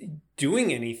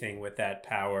doing anything with that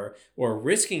power or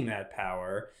risking that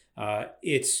power.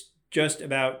 It's just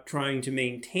about trying to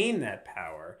maintain that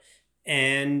power.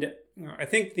 And I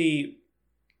think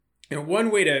one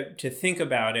way to think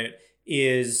about it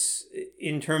is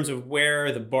in terms of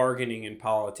where the bargaining in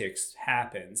politics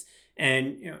happens.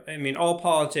 And, all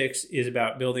politics is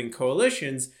about building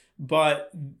coalitions,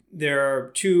 but there are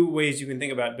two ways you can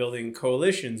think about building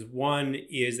coalitions. One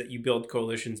is that you build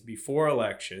coalitions before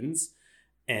elections,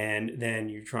 and then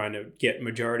you're trying to get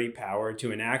majority power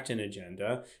to enact an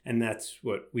agenda. And that's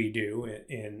what we do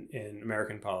in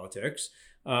American politics.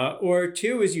 Or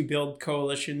two is you build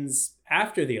coalitions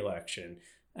after the election,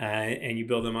 and you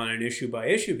build them on an issue by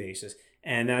issue basis.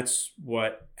 And that's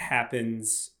what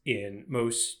happens in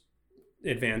most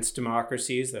advanced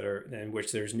democracies in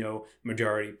which there's no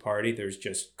majority party. There's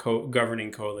just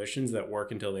governing coalitions that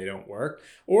work until they don't work.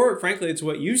 Or frankly, it's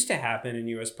what used to happen in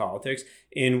U.S. politics,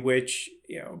 in which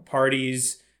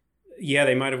parties,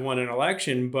 they might have won an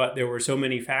election, but there were so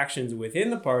many factions within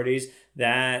the parties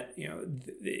that,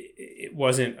 it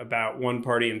wasn't about one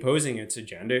party imposing its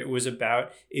agenda. It was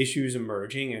about issues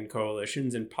emerging and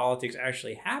coalitions and politics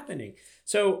actually happening.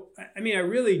 So, I mean, I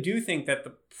really do think that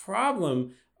the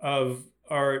problem of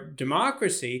our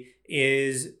democracy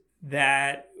is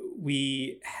that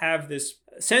we have this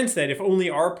sense that if only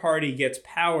our party gets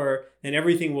power, then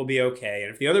everything will be okay.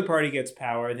 And if the other party gets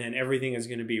power, then everything is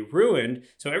going to be ruined.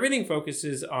 So everything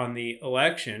focuses on the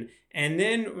election. And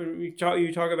then when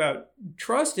you talk about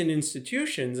trust in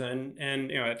institutions, and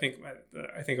I think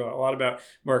a lot about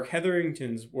Mark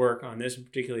Hetherington's work on this, and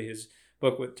particularly his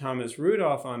book with Thomas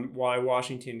Rudolph on why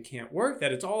Washington can't work,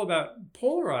 that it's all about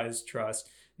polarized trust,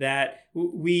 that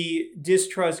we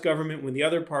distrust government when the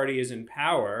other party is in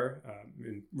power.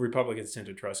 And Republicans tend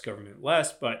to trust government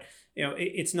less, but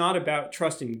it's not about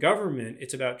trust in government.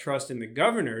 It's about trust in the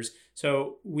governors.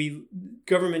 So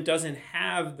government doesn't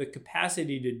have the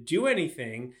capacity to do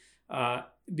anything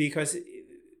because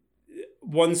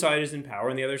one side is in power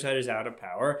and the other side is out of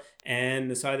power, and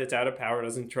the side that's out of power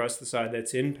doesn't trust the side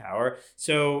that's in power.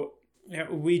 So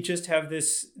we just have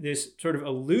this sort of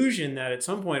illusion that at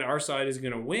some point our side is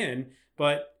going to win.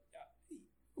 But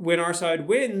when our side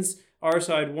wins, our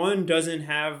side, one, doesn't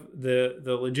have the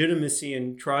legitimacy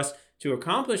and trust to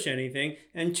accomplish anything,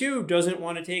 and two, doesn't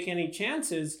want to take any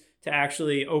chances to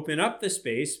actually open up the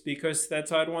space because that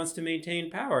side wants to maintain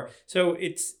power. So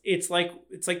it's like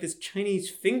this Chinese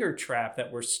finger trap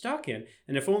that we're stuck in.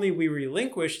 And if only we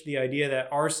relinquish the idea that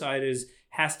our side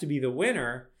has to be the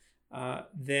winner,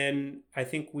 then I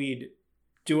think we'd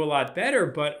do a lot better.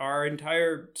 But our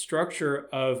entire structure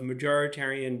of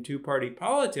majoritarian two-party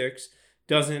politics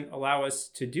doesn't allow us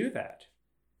to do that.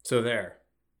 So there.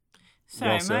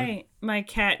 Sorry, my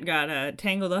cat got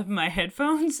tangled up in my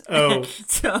headphones. Oh,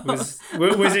 so was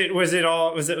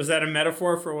that a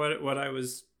metaphor for what I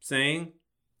was saying?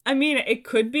 I mean, it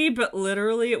could be, but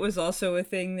literally, it was also a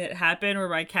thing that happened where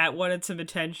my cat wanted some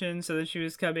attention, so that she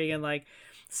was coming and like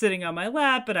sitting on my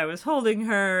lap, but I was holding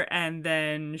her, and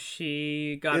then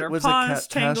she got her paws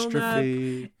tangled up.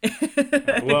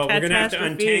 Well, we're gonna have to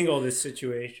untangle this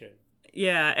situation.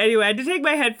 Yeah. Anyway, I had to take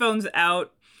my headphones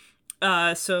out.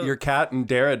 So your cat and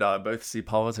Derrida both see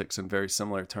politics in very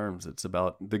similar terms. It's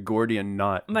about the Gordian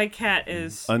knot. My cat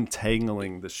is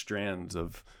untangling the strands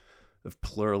of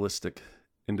pluralistic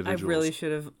individuals. I really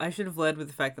should have led with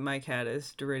the fact that my cat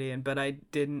is Derridian, but I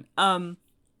didn't.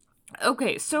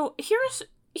 Okay, so here's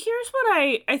what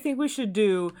I think we should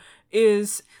do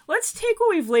is let's take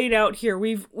what we've laid out here.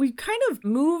 We've kind of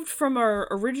moved from our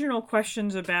original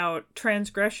questions about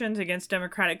transgressions against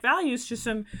democratic values to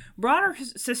some broader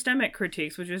systemic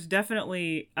critiques, which is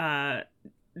definitely our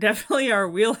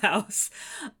wheelhouse.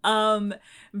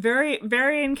 Very,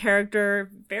 very in character,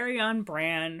 very on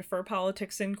brand for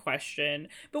politics in question.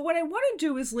 But what I want to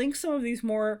do is link some of these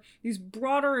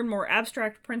broader and more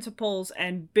abstract principles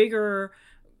and bigger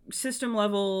system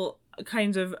level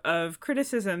kinds of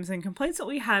criticisms and complaints that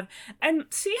we have, and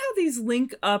see how these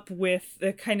link up with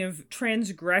the kind of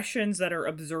transgressions that are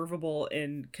observable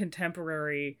in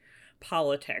contemporary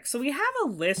politics. So we have a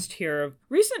list here of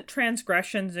recent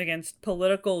transgressions against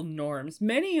political norms,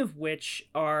 many of which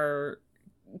are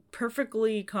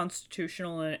perfectly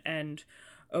constitutional and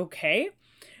okay.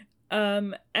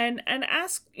 And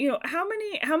ask, how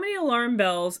many alarm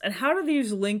bells, and how do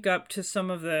these link up to some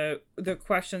of the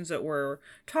questions that we're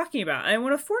talking about? And I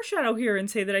want to foreshadow here and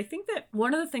say that I think that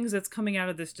one of the things that's coming out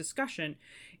of this discussion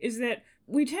is that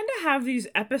we tend to have these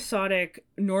episodic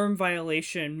norm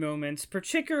violation moments,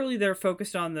 particularly that are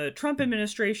focused on the Trump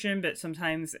administration, but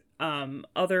sometimes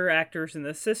other actors in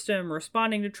the system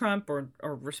responding to Trump or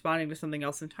responding to something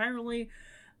else entirely.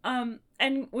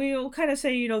 And we'll kind of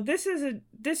say, this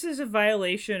is a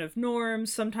violation of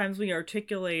norms. Sometimes we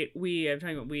articulate, I'm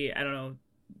talking about I don't know,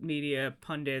 media,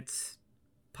 pundits,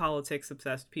 politics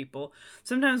obsessed people.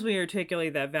 Sometimes we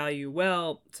articulate that value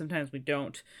well, sometimes we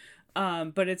don't.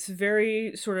 But it's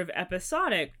very sort of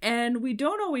episodic, and we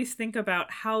don't always think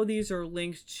about how these are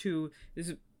linked to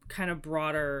this kind of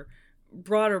broader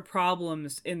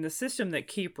problems in the system that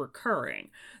keep recurring.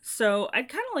 So I'd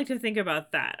kind of like to think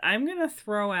about that. I'm going to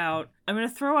throw out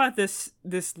this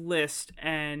list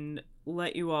and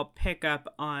let you all pick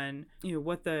up on,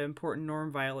 what the important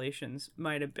norm violations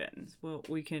might have been. Well,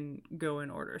 we can go in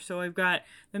order. So I've got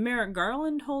the Merrick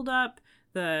Garland holdup,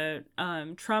 the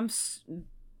Trump's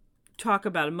talk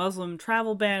about a Muslim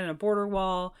travel ban and a border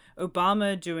wall,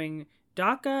 Obama doing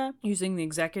DACA, using the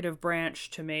executive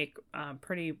branch to make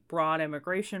pretty broad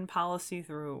immigration policy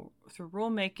through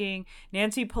rulemaking,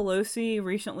 Nancy Pelosi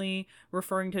recently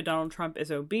referring to Donald Trump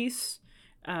as obese,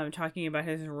 talking about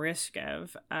his risk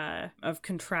of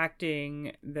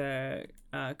contracting the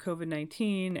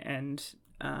COVID-19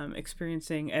 and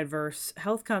experiencing adverse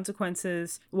health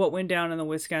consequences. What went down in the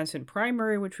Wisconsin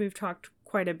primary, which we've talked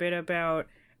quite a bit about.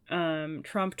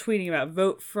 Trump tweeting about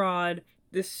vote fraud.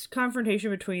 This confrontation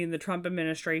between the Trump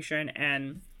administration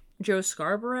and Joe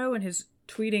Scarborough and his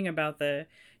tweeting about the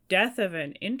death of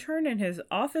an intern in his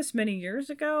office many years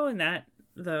ago, and that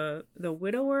the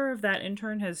widower of that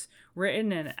intern has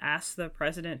written and asked the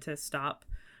president to stop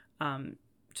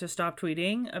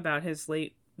tweeting about his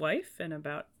late wife and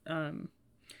about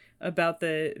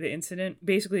the incident,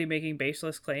 basically making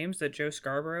baseless claims that Joe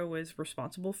Scarborough was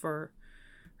responsible for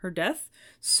her death.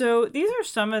 So these are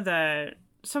some of the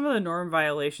norm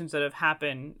violations that have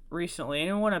happened recently.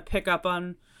 Anyone want to pick up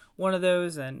on one of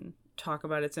those and talk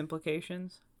about its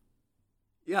implications?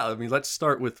 Yeah, I mean, let's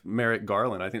start with Merrick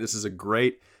Garland. I think this is a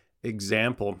great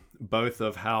example both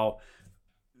of how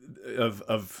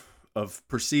of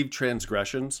perceived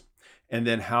transgressions, and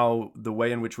then how the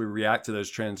way in which we react to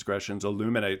those transgressions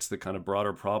illuminates the kind of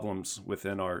broader problems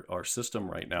within our system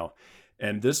right now.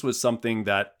 And this was something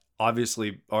that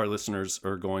obviously our listeners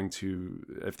are going to,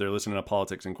 if they're listening to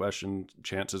Politics in Question,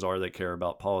 chances are they care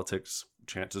about politics.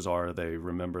 Chances are they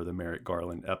remember the Merrick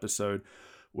Garland episode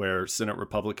where Senate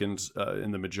Republicans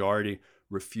in the majority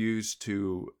refused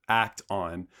to act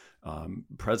on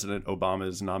President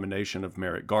Obama's nomination of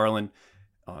Merrick Garland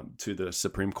to the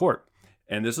Supreme Court.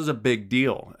 And this is a big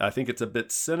deal. I think it's a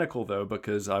bit cynical, though,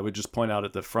 because I would just point out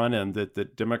at the front end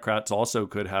that Democrats also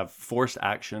could have forced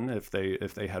action if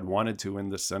they had wanted to in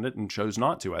the Senate and chose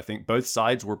not to. I think both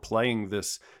sides were playing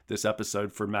this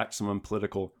episode for maximum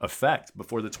political effect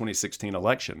before the 2016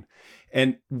 election.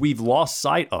 And we've lost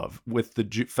sight of with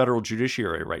the federal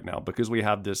judiciary right now, because we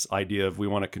have this idea of we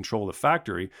want to control the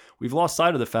factory. We've lost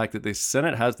sight of the fact that the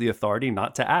Senate has the authority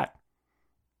not to act.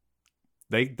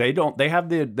 They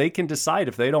can decide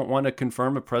if they don't want to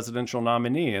confirm a presidential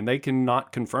nominee, and they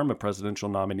cannot confirm a presidential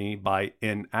nominee by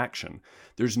inaction.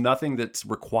 There's nothing that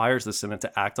requires the Senate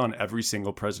to act on every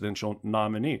single presidential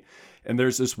nominee. And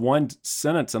there's this one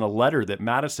sentence in a letter that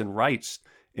Madison writes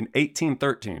in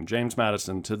 1813, James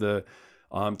Madison, to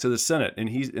the Senate,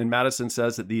 and Madison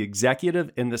says that the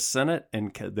executive and the Senate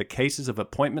in the cases of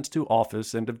appointments to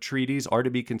office and of treaties are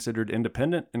to be considered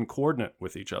independent and coordinate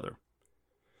with each other.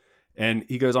 And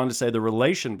he goes on to say the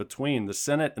relation between the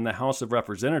Senate and the House of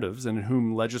Representatives, in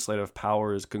whom legislative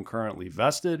power is concurrently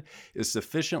vested, is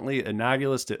sufficiently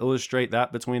analogous to illustrate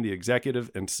that between the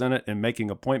executive and Senate in making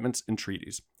appointments and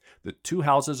treaties. The two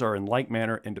houses are in like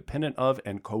manner independent of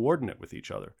and coordinate with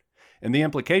each other. And the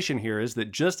implication here is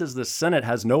that just as the Senate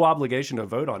has no obligation to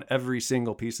vote on every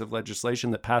single piece of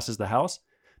legislation that passes the House,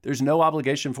 there's no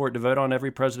obligation for it to vote on every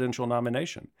presidential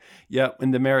nomination. Yet in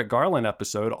the Merrick Garland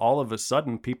episode, all of a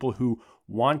sudden, people who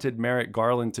wanted Merrick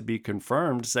Garland to be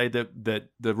confirmed say that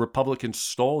the Republicans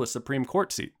stole a Supreme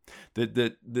Court seat,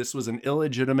 that this was an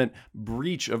illegitimate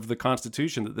breach of the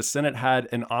Constitution, that the Senate had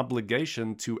an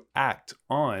obligation to act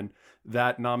on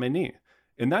that nominee.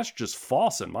 And that's just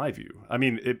false in my view. I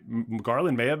mean,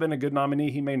 Garland may have been a good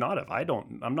nominee. He may not have.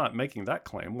 I'm not making that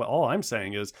claim. Well, all I'm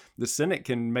saying is the Senate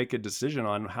can make a decision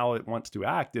on how it wants to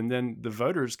act, and then the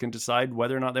voters can decide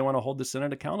whether or not they want to hold the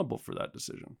Senate accountable for that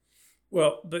decision.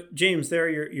 Well, but James, there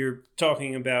you're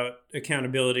talking about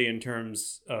accountability in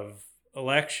terms of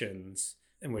elections,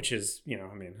 and which is,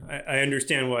 I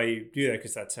understand why you do that,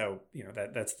 because that's how,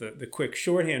 that's the quick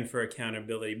shorthand for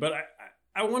accountability. But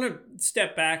I want to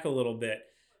step back a little bit.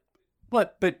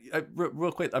 But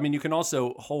real quick, I mean, you can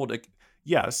also hold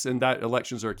yes, and that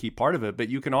elections are a key part of it, but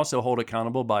you can also hold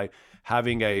accountable by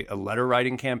having a letter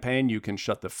writing campaign. You can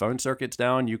shut the phone circuits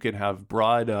down. You can have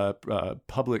broad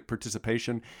public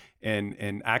participation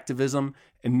and activism.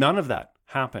 And none of that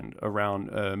happened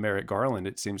around Merrick Garland,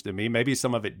 it seems to me. Maybe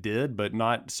some of it did, but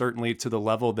not certainly to the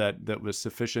level that was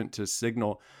sufficient to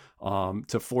signal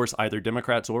to force either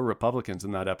Democrats or Republicans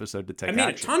in that episode to take action.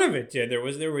 A ton of it did.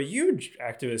 There were huge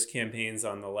activist campaigns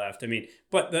on the left.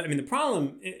 The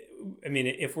problem,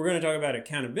 if we're going to talk about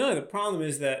accountability, the problem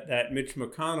is that Mitch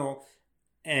McConnell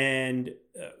and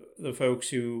the folks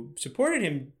who supported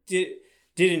him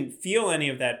didn't feel any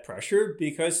of that pressure,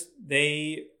 because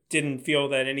they didn't feel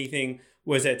that anything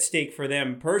was at stake for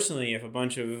them personally if a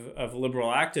bunch of liberal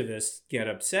activists get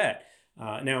upset.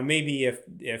 Now, maybe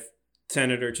if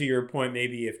Senator, to your point,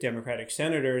 maybe if Democratic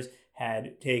senators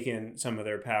had taken some of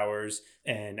their powers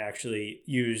and actually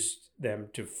used them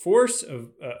to force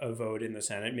a vote in the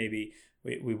Senate, maybe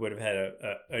we would have had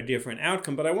a different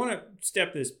outcome. But I want to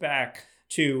step this back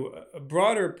to a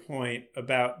broader point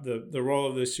about the role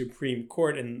of the Supreme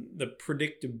Court and the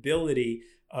predictability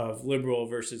of liberal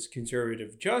versus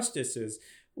conservative justices,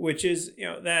 which is,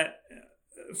 that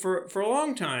for a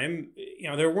long time,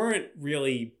 there weren't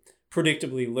really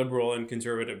predictably liberal and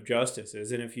conservative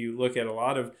justices. And if you look at a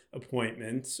lot of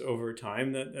appointments over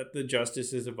time, that the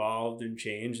justices evolved and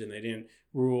changed, and they didn't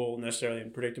rule necessarily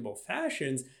in predictable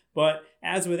fashions. But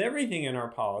as with everything in our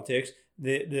politics,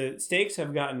 the stakes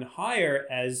have gotten higher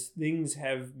as things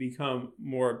have become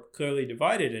more clearly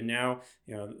divided. And now,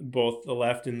 both the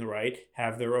left and the right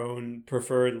have their own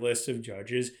preferred list of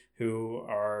judges who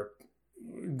are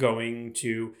going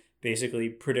to basically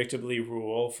predictably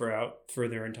rule for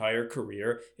their entire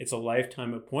career. It's a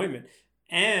lifetime appointment.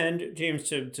 And James,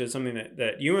 to something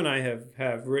that you and I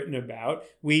have written about,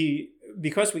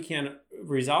 because we can't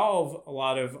resolve a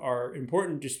lot of our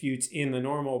important disputes in the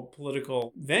normal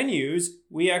political venues,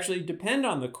 we actually depend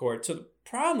on the court. So the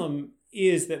problem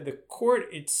is that the court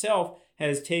itself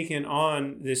has taken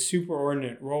on this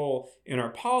superordinate role in our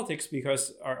politics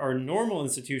because our normal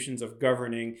institutions of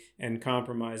governing and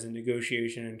compromise and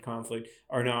negotiation and conflict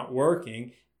are not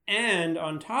working. And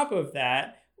on top of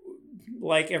that,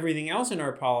 like everything else in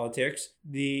our politics,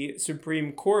 the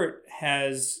Supreme Court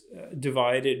has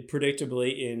divided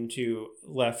predictably into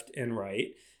left and right.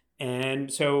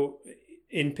 And so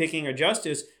in picking a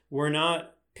justice, we're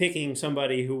not picking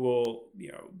somebody who will,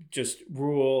 just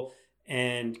rule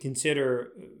and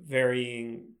consider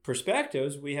varying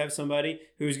perspectives. We have somebody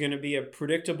who's going to be a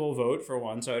predictable vote for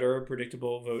one side or a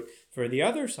predictable vote for the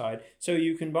other side. So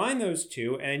you combine those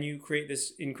two and you create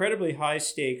this incredibly high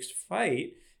stakes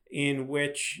fight in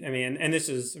which,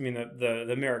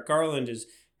 the Merrick Garland is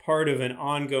part of an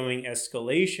ongoing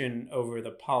escalation over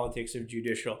the politics of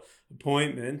judicial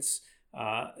appointments.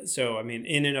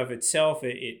 In and of itself,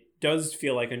 it does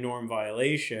feel like a norm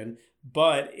violation,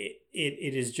 but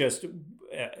it is just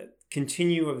a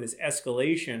continue of this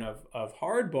escalation of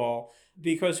hardball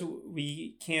because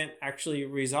we can't actually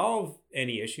resolve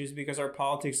any issues because our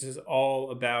politics is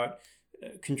all about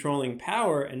controlling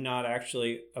power and not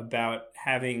actually about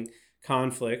having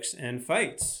conflicts and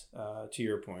fights, to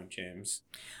your point, James.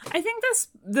 I think that's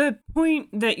the point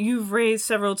that you've raised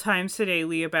several times today,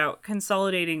 Lee, about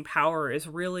consolidating power is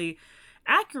really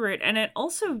accurate. And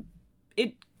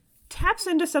it taps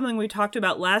into something we talked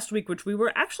about last week, which we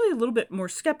were actually a little bit more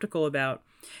skeptical about.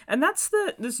 And that's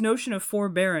this notion of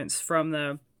forbearance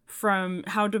from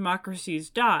How Democracies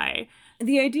Die.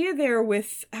 The idea there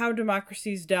with How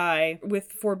Democracies Die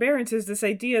with forbearance is this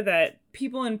idea that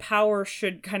people in power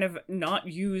should kind of not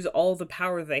use all the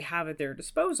power they have at their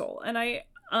disposal. And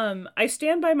I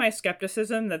stand by my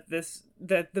skepticism that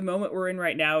the moment we're in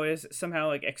right now is somehow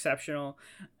like exceptional.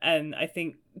 And I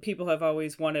think people have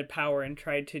always wanted power and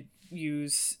tried to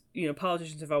use,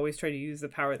 politicians have always tried to use the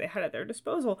power they had at their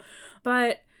disposal.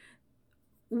 But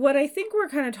what I think we're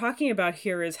kind of talking about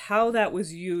here is how that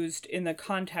was used in the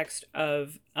context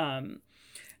of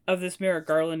this Merrick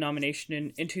Garland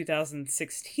nomination in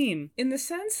 2016, in the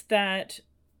sense that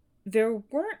there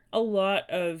weren't a lot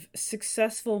of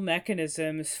successful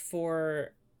mechanisms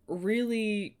for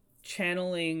really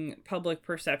channeling public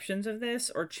perceptions of this,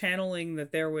 or channeling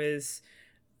that there was,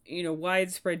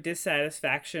 widespread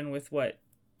dissatisfaction with what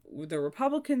the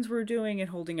Republicans were doing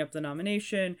and holding up the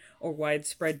nomination, or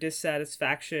widespread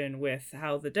dissatisfaction with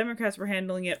how the Democrats were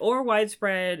handling it, or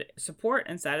widespread support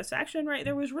and satisfaction, right?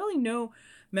 There was really no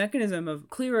mechanism of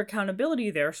clear accountability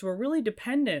there. So we're really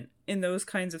dependent in those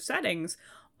kinds of settings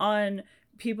on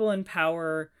people in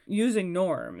power using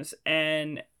norms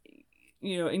and,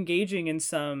 engaging in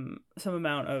some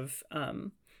amount of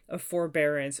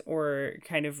forbearance or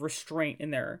kind of restraint in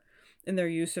their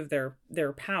use of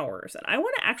their powers. And I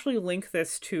want to actually link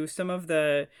this to some of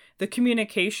the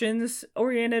communications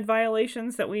oriented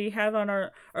violations that we have on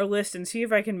our list and see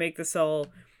if I can make this all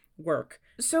work.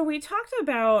 So we talked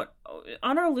about,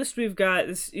 on our list we've got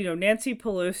this, Nancy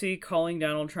Pelosi calling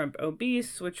Donald Trump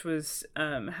obese, which was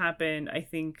happened, I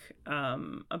think,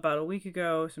 about a week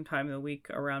ago, sometime in the week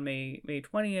around May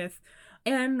 20th.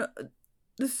 And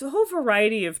this whole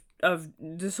variety of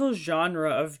this whole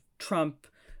genre of Trump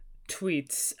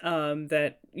tweets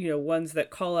that, ones that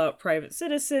call out private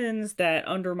citizens, that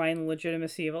undermine the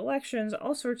legitimacy of elections,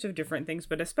 all sorts of different things.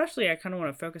 But especially I kind of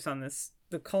want to focus on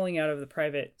the calling out of the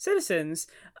private citizens.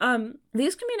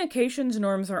 These communications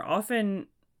norms are often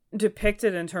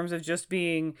depicted in terms of just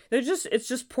being, it's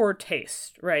just poor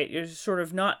taste, right? You're just sort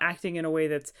of not acting in a way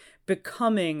that's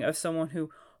becoming of someone who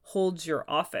holds your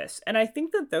office. And I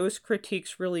think that those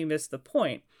critiques really miss the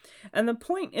point. And the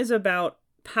point is about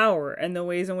power and the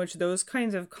ways in which those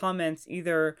kinds of comments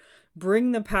either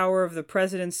bring the power of the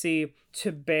presidency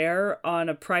to bear on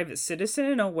a private citizen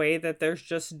in a way that there's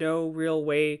just no real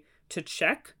way to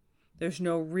check. There's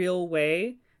no real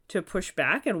way to push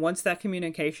back. And once that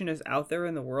communication is out there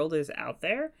and the world is out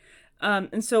there.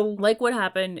 And so like what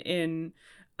happened in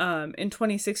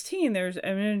 2016, I'm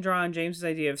going to draw on James's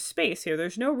idea of space here.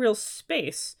 There's no real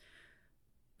space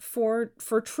for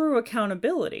true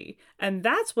accountability. And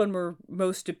that's when we're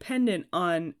most dependent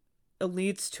on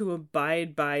elites to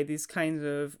abide by these kinds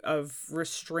of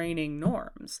restraining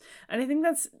norms. And I think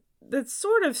that's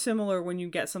sort of similar when you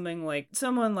get someone like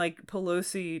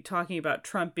Pelosi talking about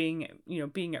Trump being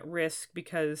at risk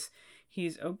because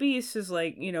he's obese, is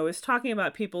talking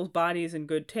about people's bodies in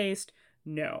good taste.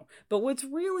 No. But what's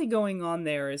really going on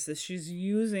there is that she's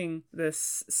using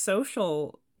this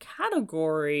social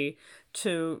category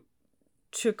to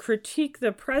critique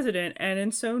the president, and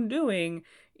in so doing,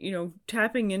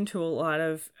 tapping into a lot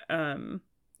of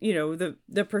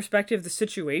the perspective, the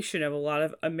situation of a lot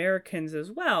of Americans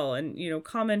as well, and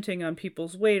commenting on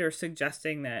people's weight or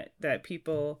suggesting that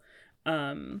people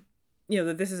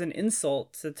that this is an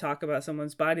insult to talk about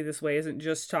someone's body this way isn't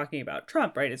just talking about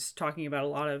Trump, right? It's talking about a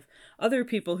lot of other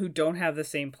people who don't have the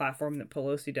same platform that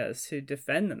Pelosi does to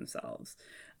defend themselves.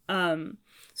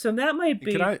 So that might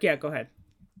be yeah, go ahead.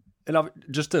 And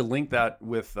just to link that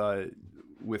with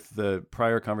the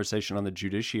prior conversation on the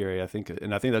judiciary, I think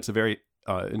that's a very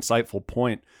insightful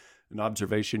point, an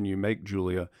observation you make,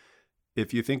 Julia.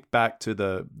 If you think back to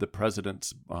the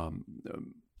president's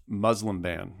Muslim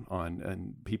ban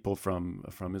and people from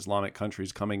Islamic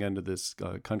countries coming into this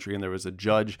country, and there was a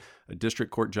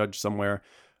district court judge somewhere,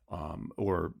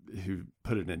 or who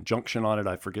put an injunction on it.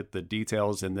 I forget the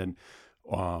details, and then.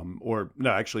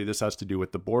 Actually, this has to do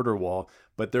with the border wall,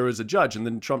 but there was a judge, and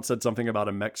then Trump said something about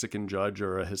a Mexican judge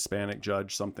or a Hispanic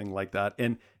judge, something like that.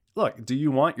 And look, do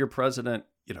you want your president,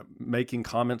 making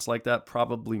comments like that?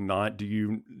 Probably not.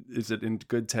 Is it in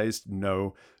good taste?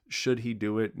 No. Should he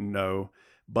do it? No.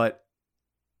 But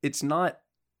it's not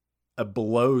a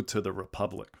blow to the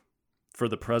republic for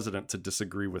the president to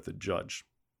disagree with a judge,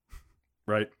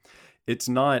 right? It's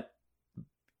not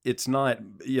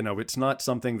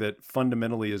something that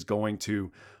fundamentally is going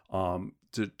to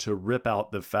rip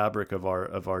out the fabric of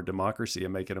our democracy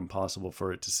and make it impossible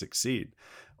for it to succeed.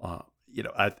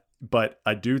 But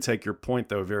I do take your point,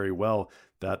 though, very well,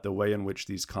 that the way in which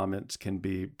these comments can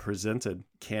be presented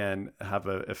can have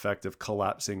an effect of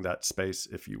collapsing that space,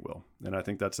 if you will. And I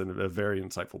think that's a very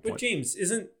insightful point. But James,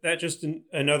 isn't that just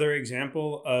another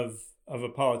example of a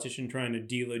politician trying to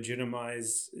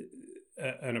delegitimize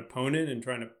an opponent and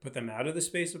trying to put them out of the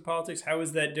space of politics? How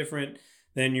is that different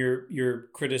than your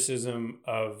criticism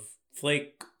of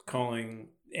Flake calling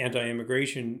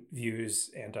anti-immigration views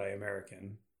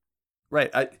anti-American? Right.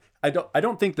 I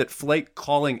don't think that Flake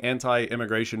calling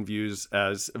anti-immigration views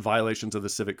as violations of the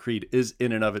civic creed is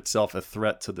in and of itself a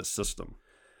threat to the system.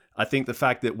 I think the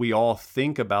fact that we all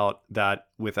think about that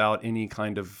without any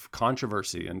kind of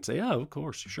controversy and say, oh, of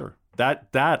course, sure. That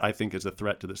I think is a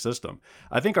threat to the system.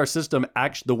 I think our system,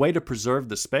 the way to preserve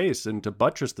the space and to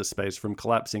buttress the space from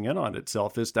collapsing in on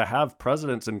itself is to have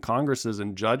presidents and Congresses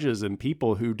and judges and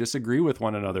people who disagree with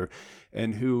one another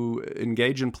and who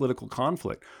engage in political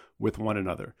conflict with one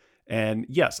another. And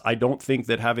yes, I don't think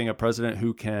that having a president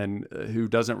who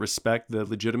doesn't respect the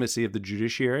legitimacy of the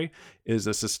judiciary is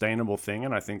a sustainable thing,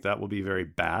 and I think that will be very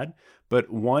bad. But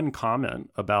one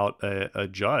comment about a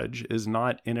judge is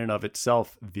not in and of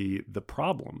itself the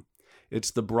problem.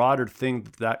 It's the broader thing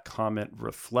that comment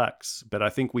reflects. But I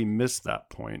think we miss that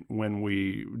point when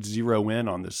we zero in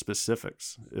on the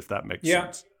specifics, if that makes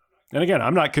sense. And again,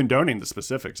 I'm not condoning the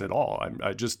specifics at all.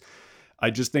 I just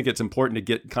think it's important to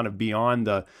get kind of beyond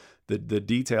the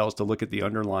details to look at the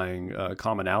underlying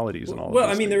commonalities and all. Well,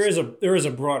 I mean, there is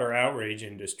a broader outrage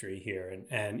industry here,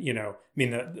 and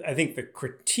I think the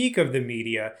critique of the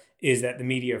media is that the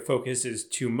media focuses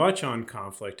too much on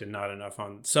conflict and not enough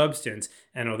on substance.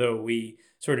 And although we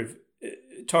sort of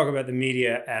talk about the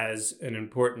media as an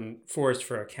important force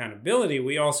for accountability,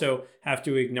 we also have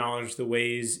to acknowledge the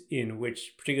ways in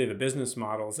which, particularly the business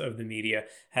models of the media,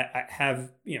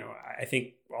 have I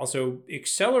think also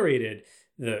accelerated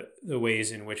the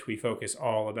ways in which we focus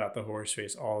all about the horse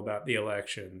race, all about the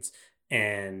elections,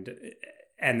 and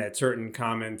that certain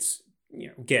comments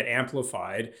get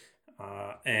amplified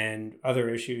and other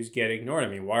issues get ignored. I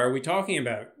mean, why are we talking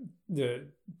about the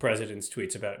president's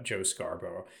tweets about Joe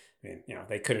Scarborough? I mean,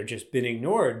 they could have just been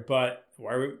ignored, but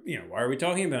why are we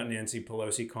talking about Nancy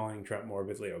Pelosi calling Trump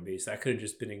morbidly obese? That could have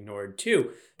just been ignored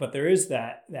too. But there is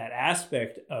that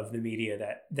aspect of the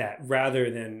media that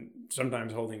rather than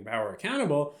sometimes holding power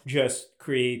accountable, just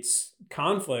creates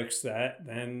conflicts that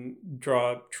then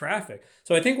draw traffic.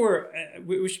 So I think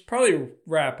we should probably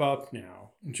wrap up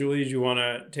now. Julie, do you want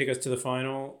to take us to the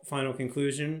final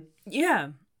conclusion?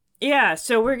 Yeah,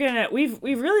 so we've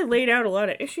really laid out a lot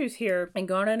of issues here and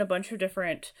gone in a bunch of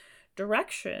different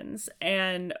directions.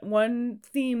 And one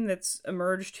theme that's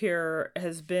emerged here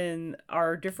has been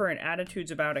our different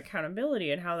attitudes about accountability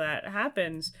and how that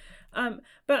happens.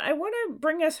 But I want to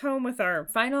bring us home with our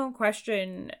final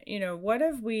question. What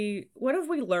have we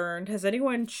learned? Has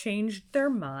anyone changed their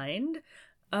mind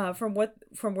from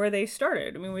where they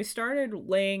started? I mean, we started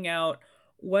laying out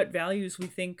what values we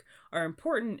think are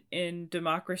important in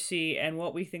democracy and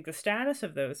what we think the status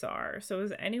of those are. So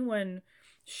has anyone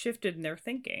shifted in their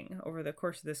thinking over the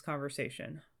course of this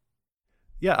conversation?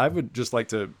 Yeah, I would just like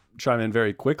to chime in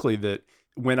very quickly that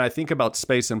when I think about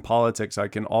space and politics, I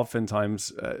can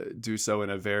oftentimes do so in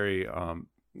a very kind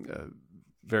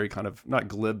of not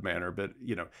glib manner, but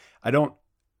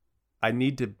I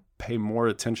need to pay more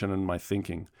attention in my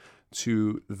thinking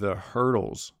to the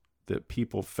hurdles that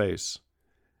people face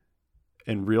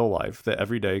in real life, the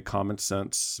everyday common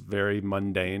sense, very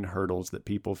mundane hurdles that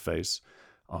people face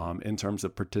in terms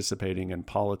of participating in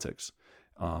politics,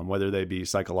 whether they be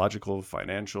psychological,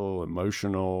 financial,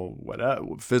 emotional, whatever,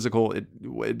 physical,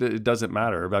 it doesn't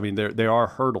matter. I mean, they are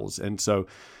hurdles. And so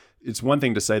it's one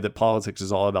thing to say that politics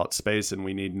is all about space and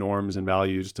we need norms and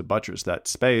values to buttress that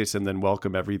space and then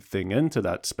welcome everything into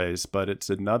that space. But it's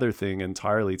another thing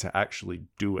entirely to actually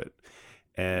do it.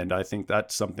 And I think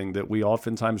that's something that we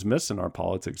oftentimes miss in our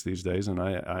politics these days. And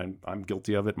I'm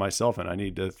guilty of it myself. And I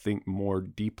need to think more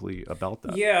deeply about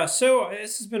that. Yeah. So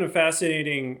this has been a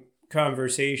fascinating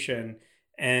conversation.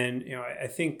 And, I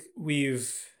think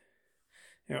we've,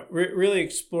 really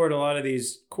explored a lot of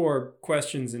these core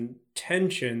questions and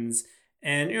tensions.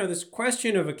 And, this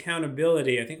question of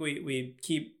accountability, I think we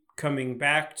keep coming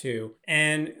back to.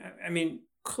 And I mean,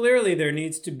 clearly there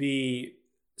needs to be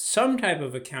some type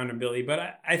of accountability,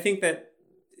 but I think that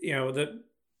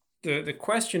the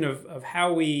question of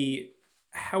how we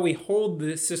hold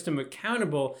the system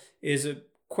accountable is a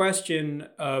question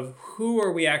of who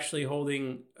are we actually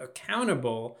holding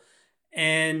accountable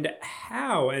and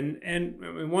how.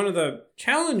 And one of the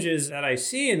challenges that I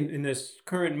see in this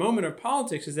current moment of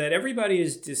politics is that everybody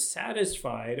is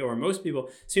dissatisfied, or most people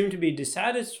seem to be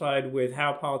dissatisfied with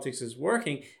how politics is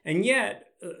working, and yet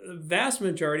the vast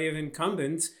majority of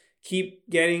incumbents keep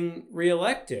getting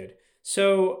reelected.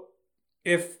 So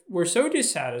if we're so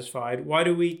dissatisfied, why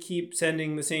do we keep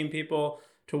sending the same people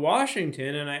to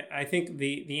Washington? And I think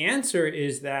the answer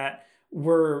is that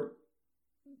we're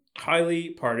highly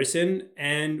partisan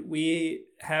and we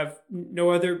have no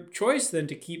other choice than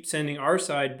to keep sending our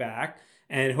side back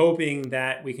and hoping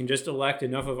that we can just elect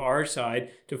enough of our side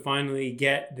to finally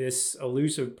get this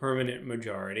elusive permanent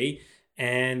majority.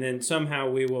 And then somehow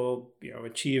we will,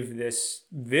 achieve this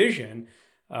vision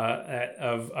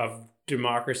of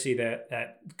democracy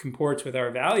that comports with our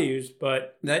values.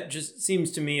 But that just seems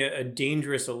to me a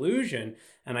dangerous illusion.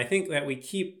 And I think that we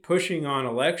keep pushing on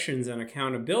elections and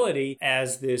accountability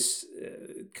as this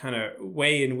kind of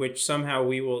way in which somehow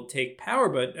we will take power.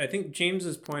 But I think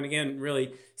James's point, again,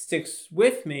 really sticks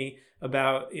with me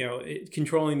about,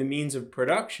 controlling the means of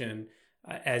production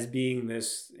as being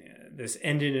this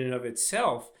end in and of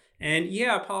itself. And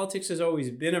yeah, politics has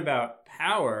always been about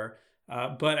power,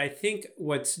 but I think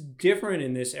what's different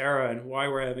in this era and why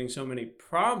we're having so many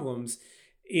problems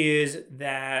is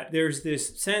that there's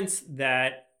this sense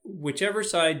that whichever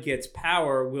side gets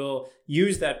power will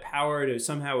use that power to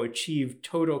somehow achieve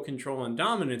total control and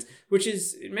dominance, which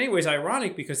is in many ways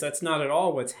ironic because that's not at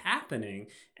all what's happening,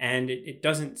 and it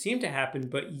doesn't seem to happen,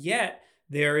 but yet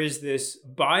there is this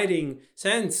abiding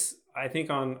sense, I think,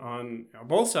 on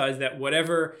both sides that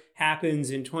whatever happens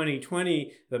in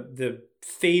 2020, the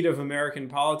fate of American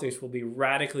politics will be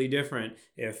radically different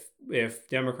if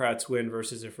Democrats win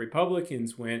versus if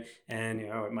Republicans win. And,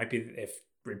 it might be if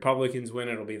Republicans win,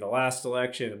 it'll be the last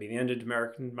election. It'll be the end of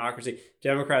American democracy.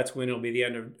 Democrats win, it'll be the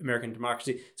end of American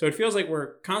democracy. So it feels like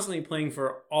we're constantly playing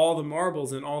for all the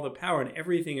marbles and all the power, and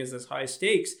everything is this high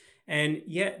stakes. And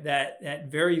yet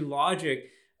that very logic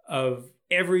of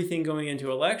everything going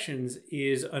into elections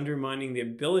is undermining the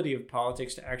ability of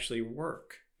politics to actually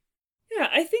work. Yeah,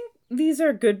 I think these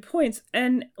are good points.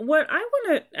 And what I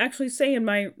want to actually say in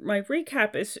my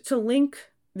recap is to link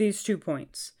these 2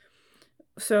 points.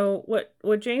 So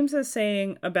what James is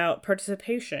saying about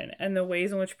participation and the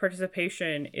ways in which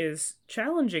participation is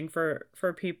challenging for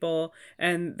people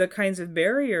and the kinds of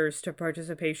barriers to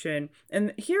participation.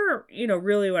 And here,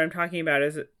 really what I'm talking about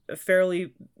is a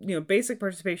fairly, basic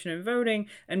participation in voting,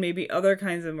 and maybe other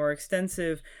kinds of more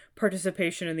extensive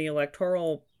participation in the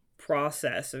electoral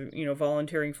process of,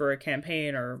 volunteering for a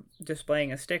campaign or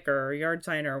displaying a sticker or a yard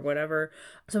sign or whatever,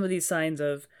 some of these signs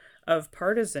of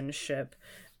partisanship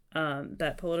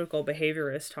that political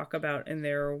behaviorists talk about in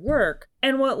their work.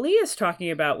 And what Lee is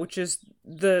talking about, which is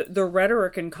the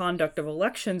rhetoric and conduct of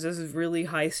elections, is really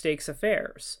high stakes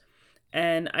affairs.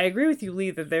 And I agree with you,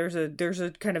 Lee, that there's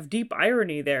a kind of deep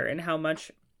irony there in how much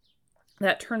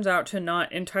that turns out to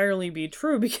not entirely be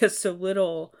true, because so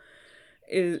little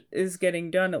is getting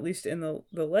done, at least in the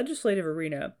legislative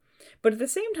arena. But at the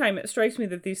same time, it strikes me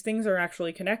that these things are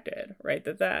actually connected, right?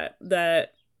 That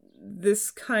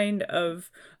this kind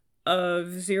of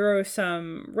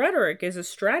zero-sum rhetoric is a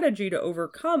strategy to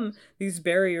overcome these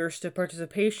barriers to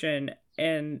participation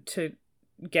and to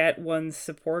get one's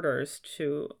supporters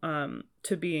to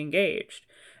be engaged,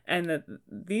 and that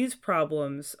these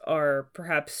problems are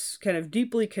perhaps kind of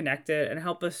deeply connected and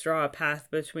help us draw a path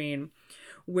between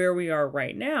where we are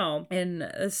right now in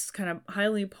this kind of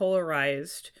highly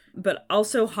polarized but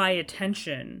also high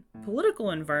attention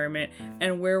political environment,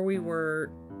 and where we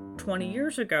were 20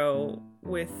 years ago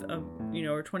with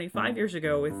or 25 years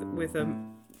ago with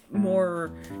a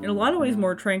more, in a lot of ways,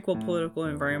 more tranquil political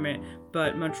environment,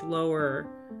 but much lower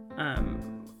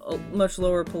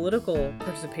political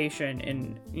participation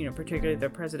in, particularly the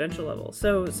presidential level.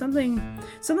 So something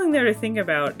there to think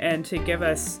about, and to give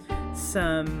us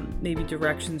some maybe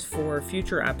directions for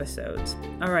future episodes.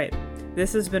 All right,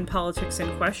 this has been Politics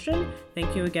in Question.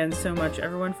 Thank you again so much,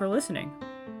 everyone, for listening.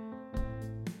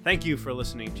 Thank you for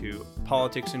listening to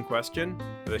Politics in Question.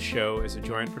 The show is a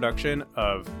joint production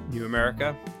of New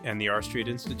America and the R Street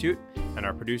Institute, and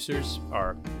our producers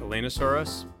are Elena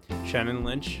Soros, Shannon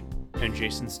Lynch, and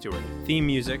Jason Stewart. Theme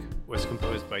music was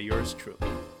composed by yours truly.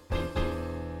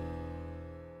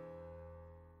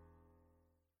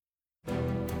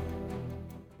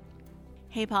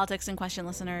 Hey, Politics in Question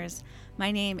listeners.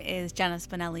 My name is Jenna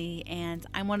Spinelli, and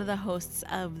I'm one of the hosts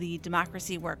of the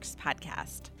Democracy Works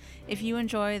podcast. If you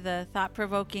enjoy the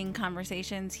thought-provoking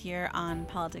conversations here on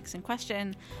Politics in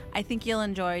Question, I think you'll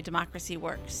enjoy Democracy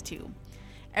Works too.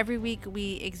 Every week,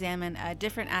 we examine a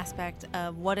different aspect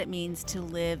of what it means to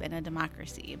live in a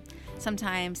democracy.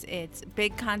 Sometimes it's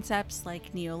big concepts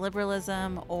like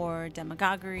neoliberalism or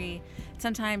demagoguery.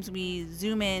 Sometimes we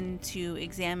zoom in to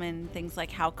examine things like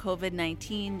how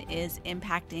COVID-19 is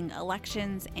impacting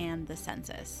elections and the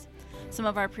census. Some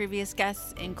of our previous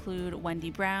guests include Wendy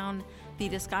Brown,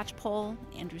 Theda Skocpol,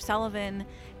 Andrew Sullivan,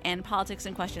 and Politics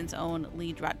in Question's own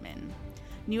Lee Drutman.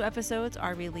 New episodes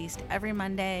are released every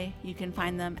Monday. You can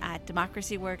find them at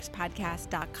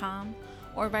democracyworkspodcast.com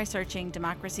or by searching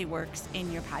Democracy Works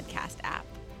in your podcast app.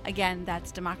 Again,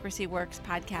 that's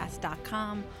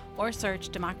democracyworkspodcast.com or search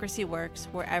Democracy Works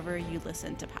wherever you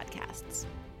listen to podcasts.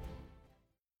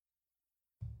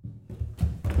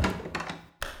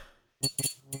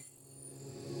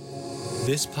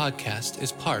 This podcast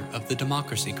is part of the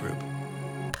Democracy Group,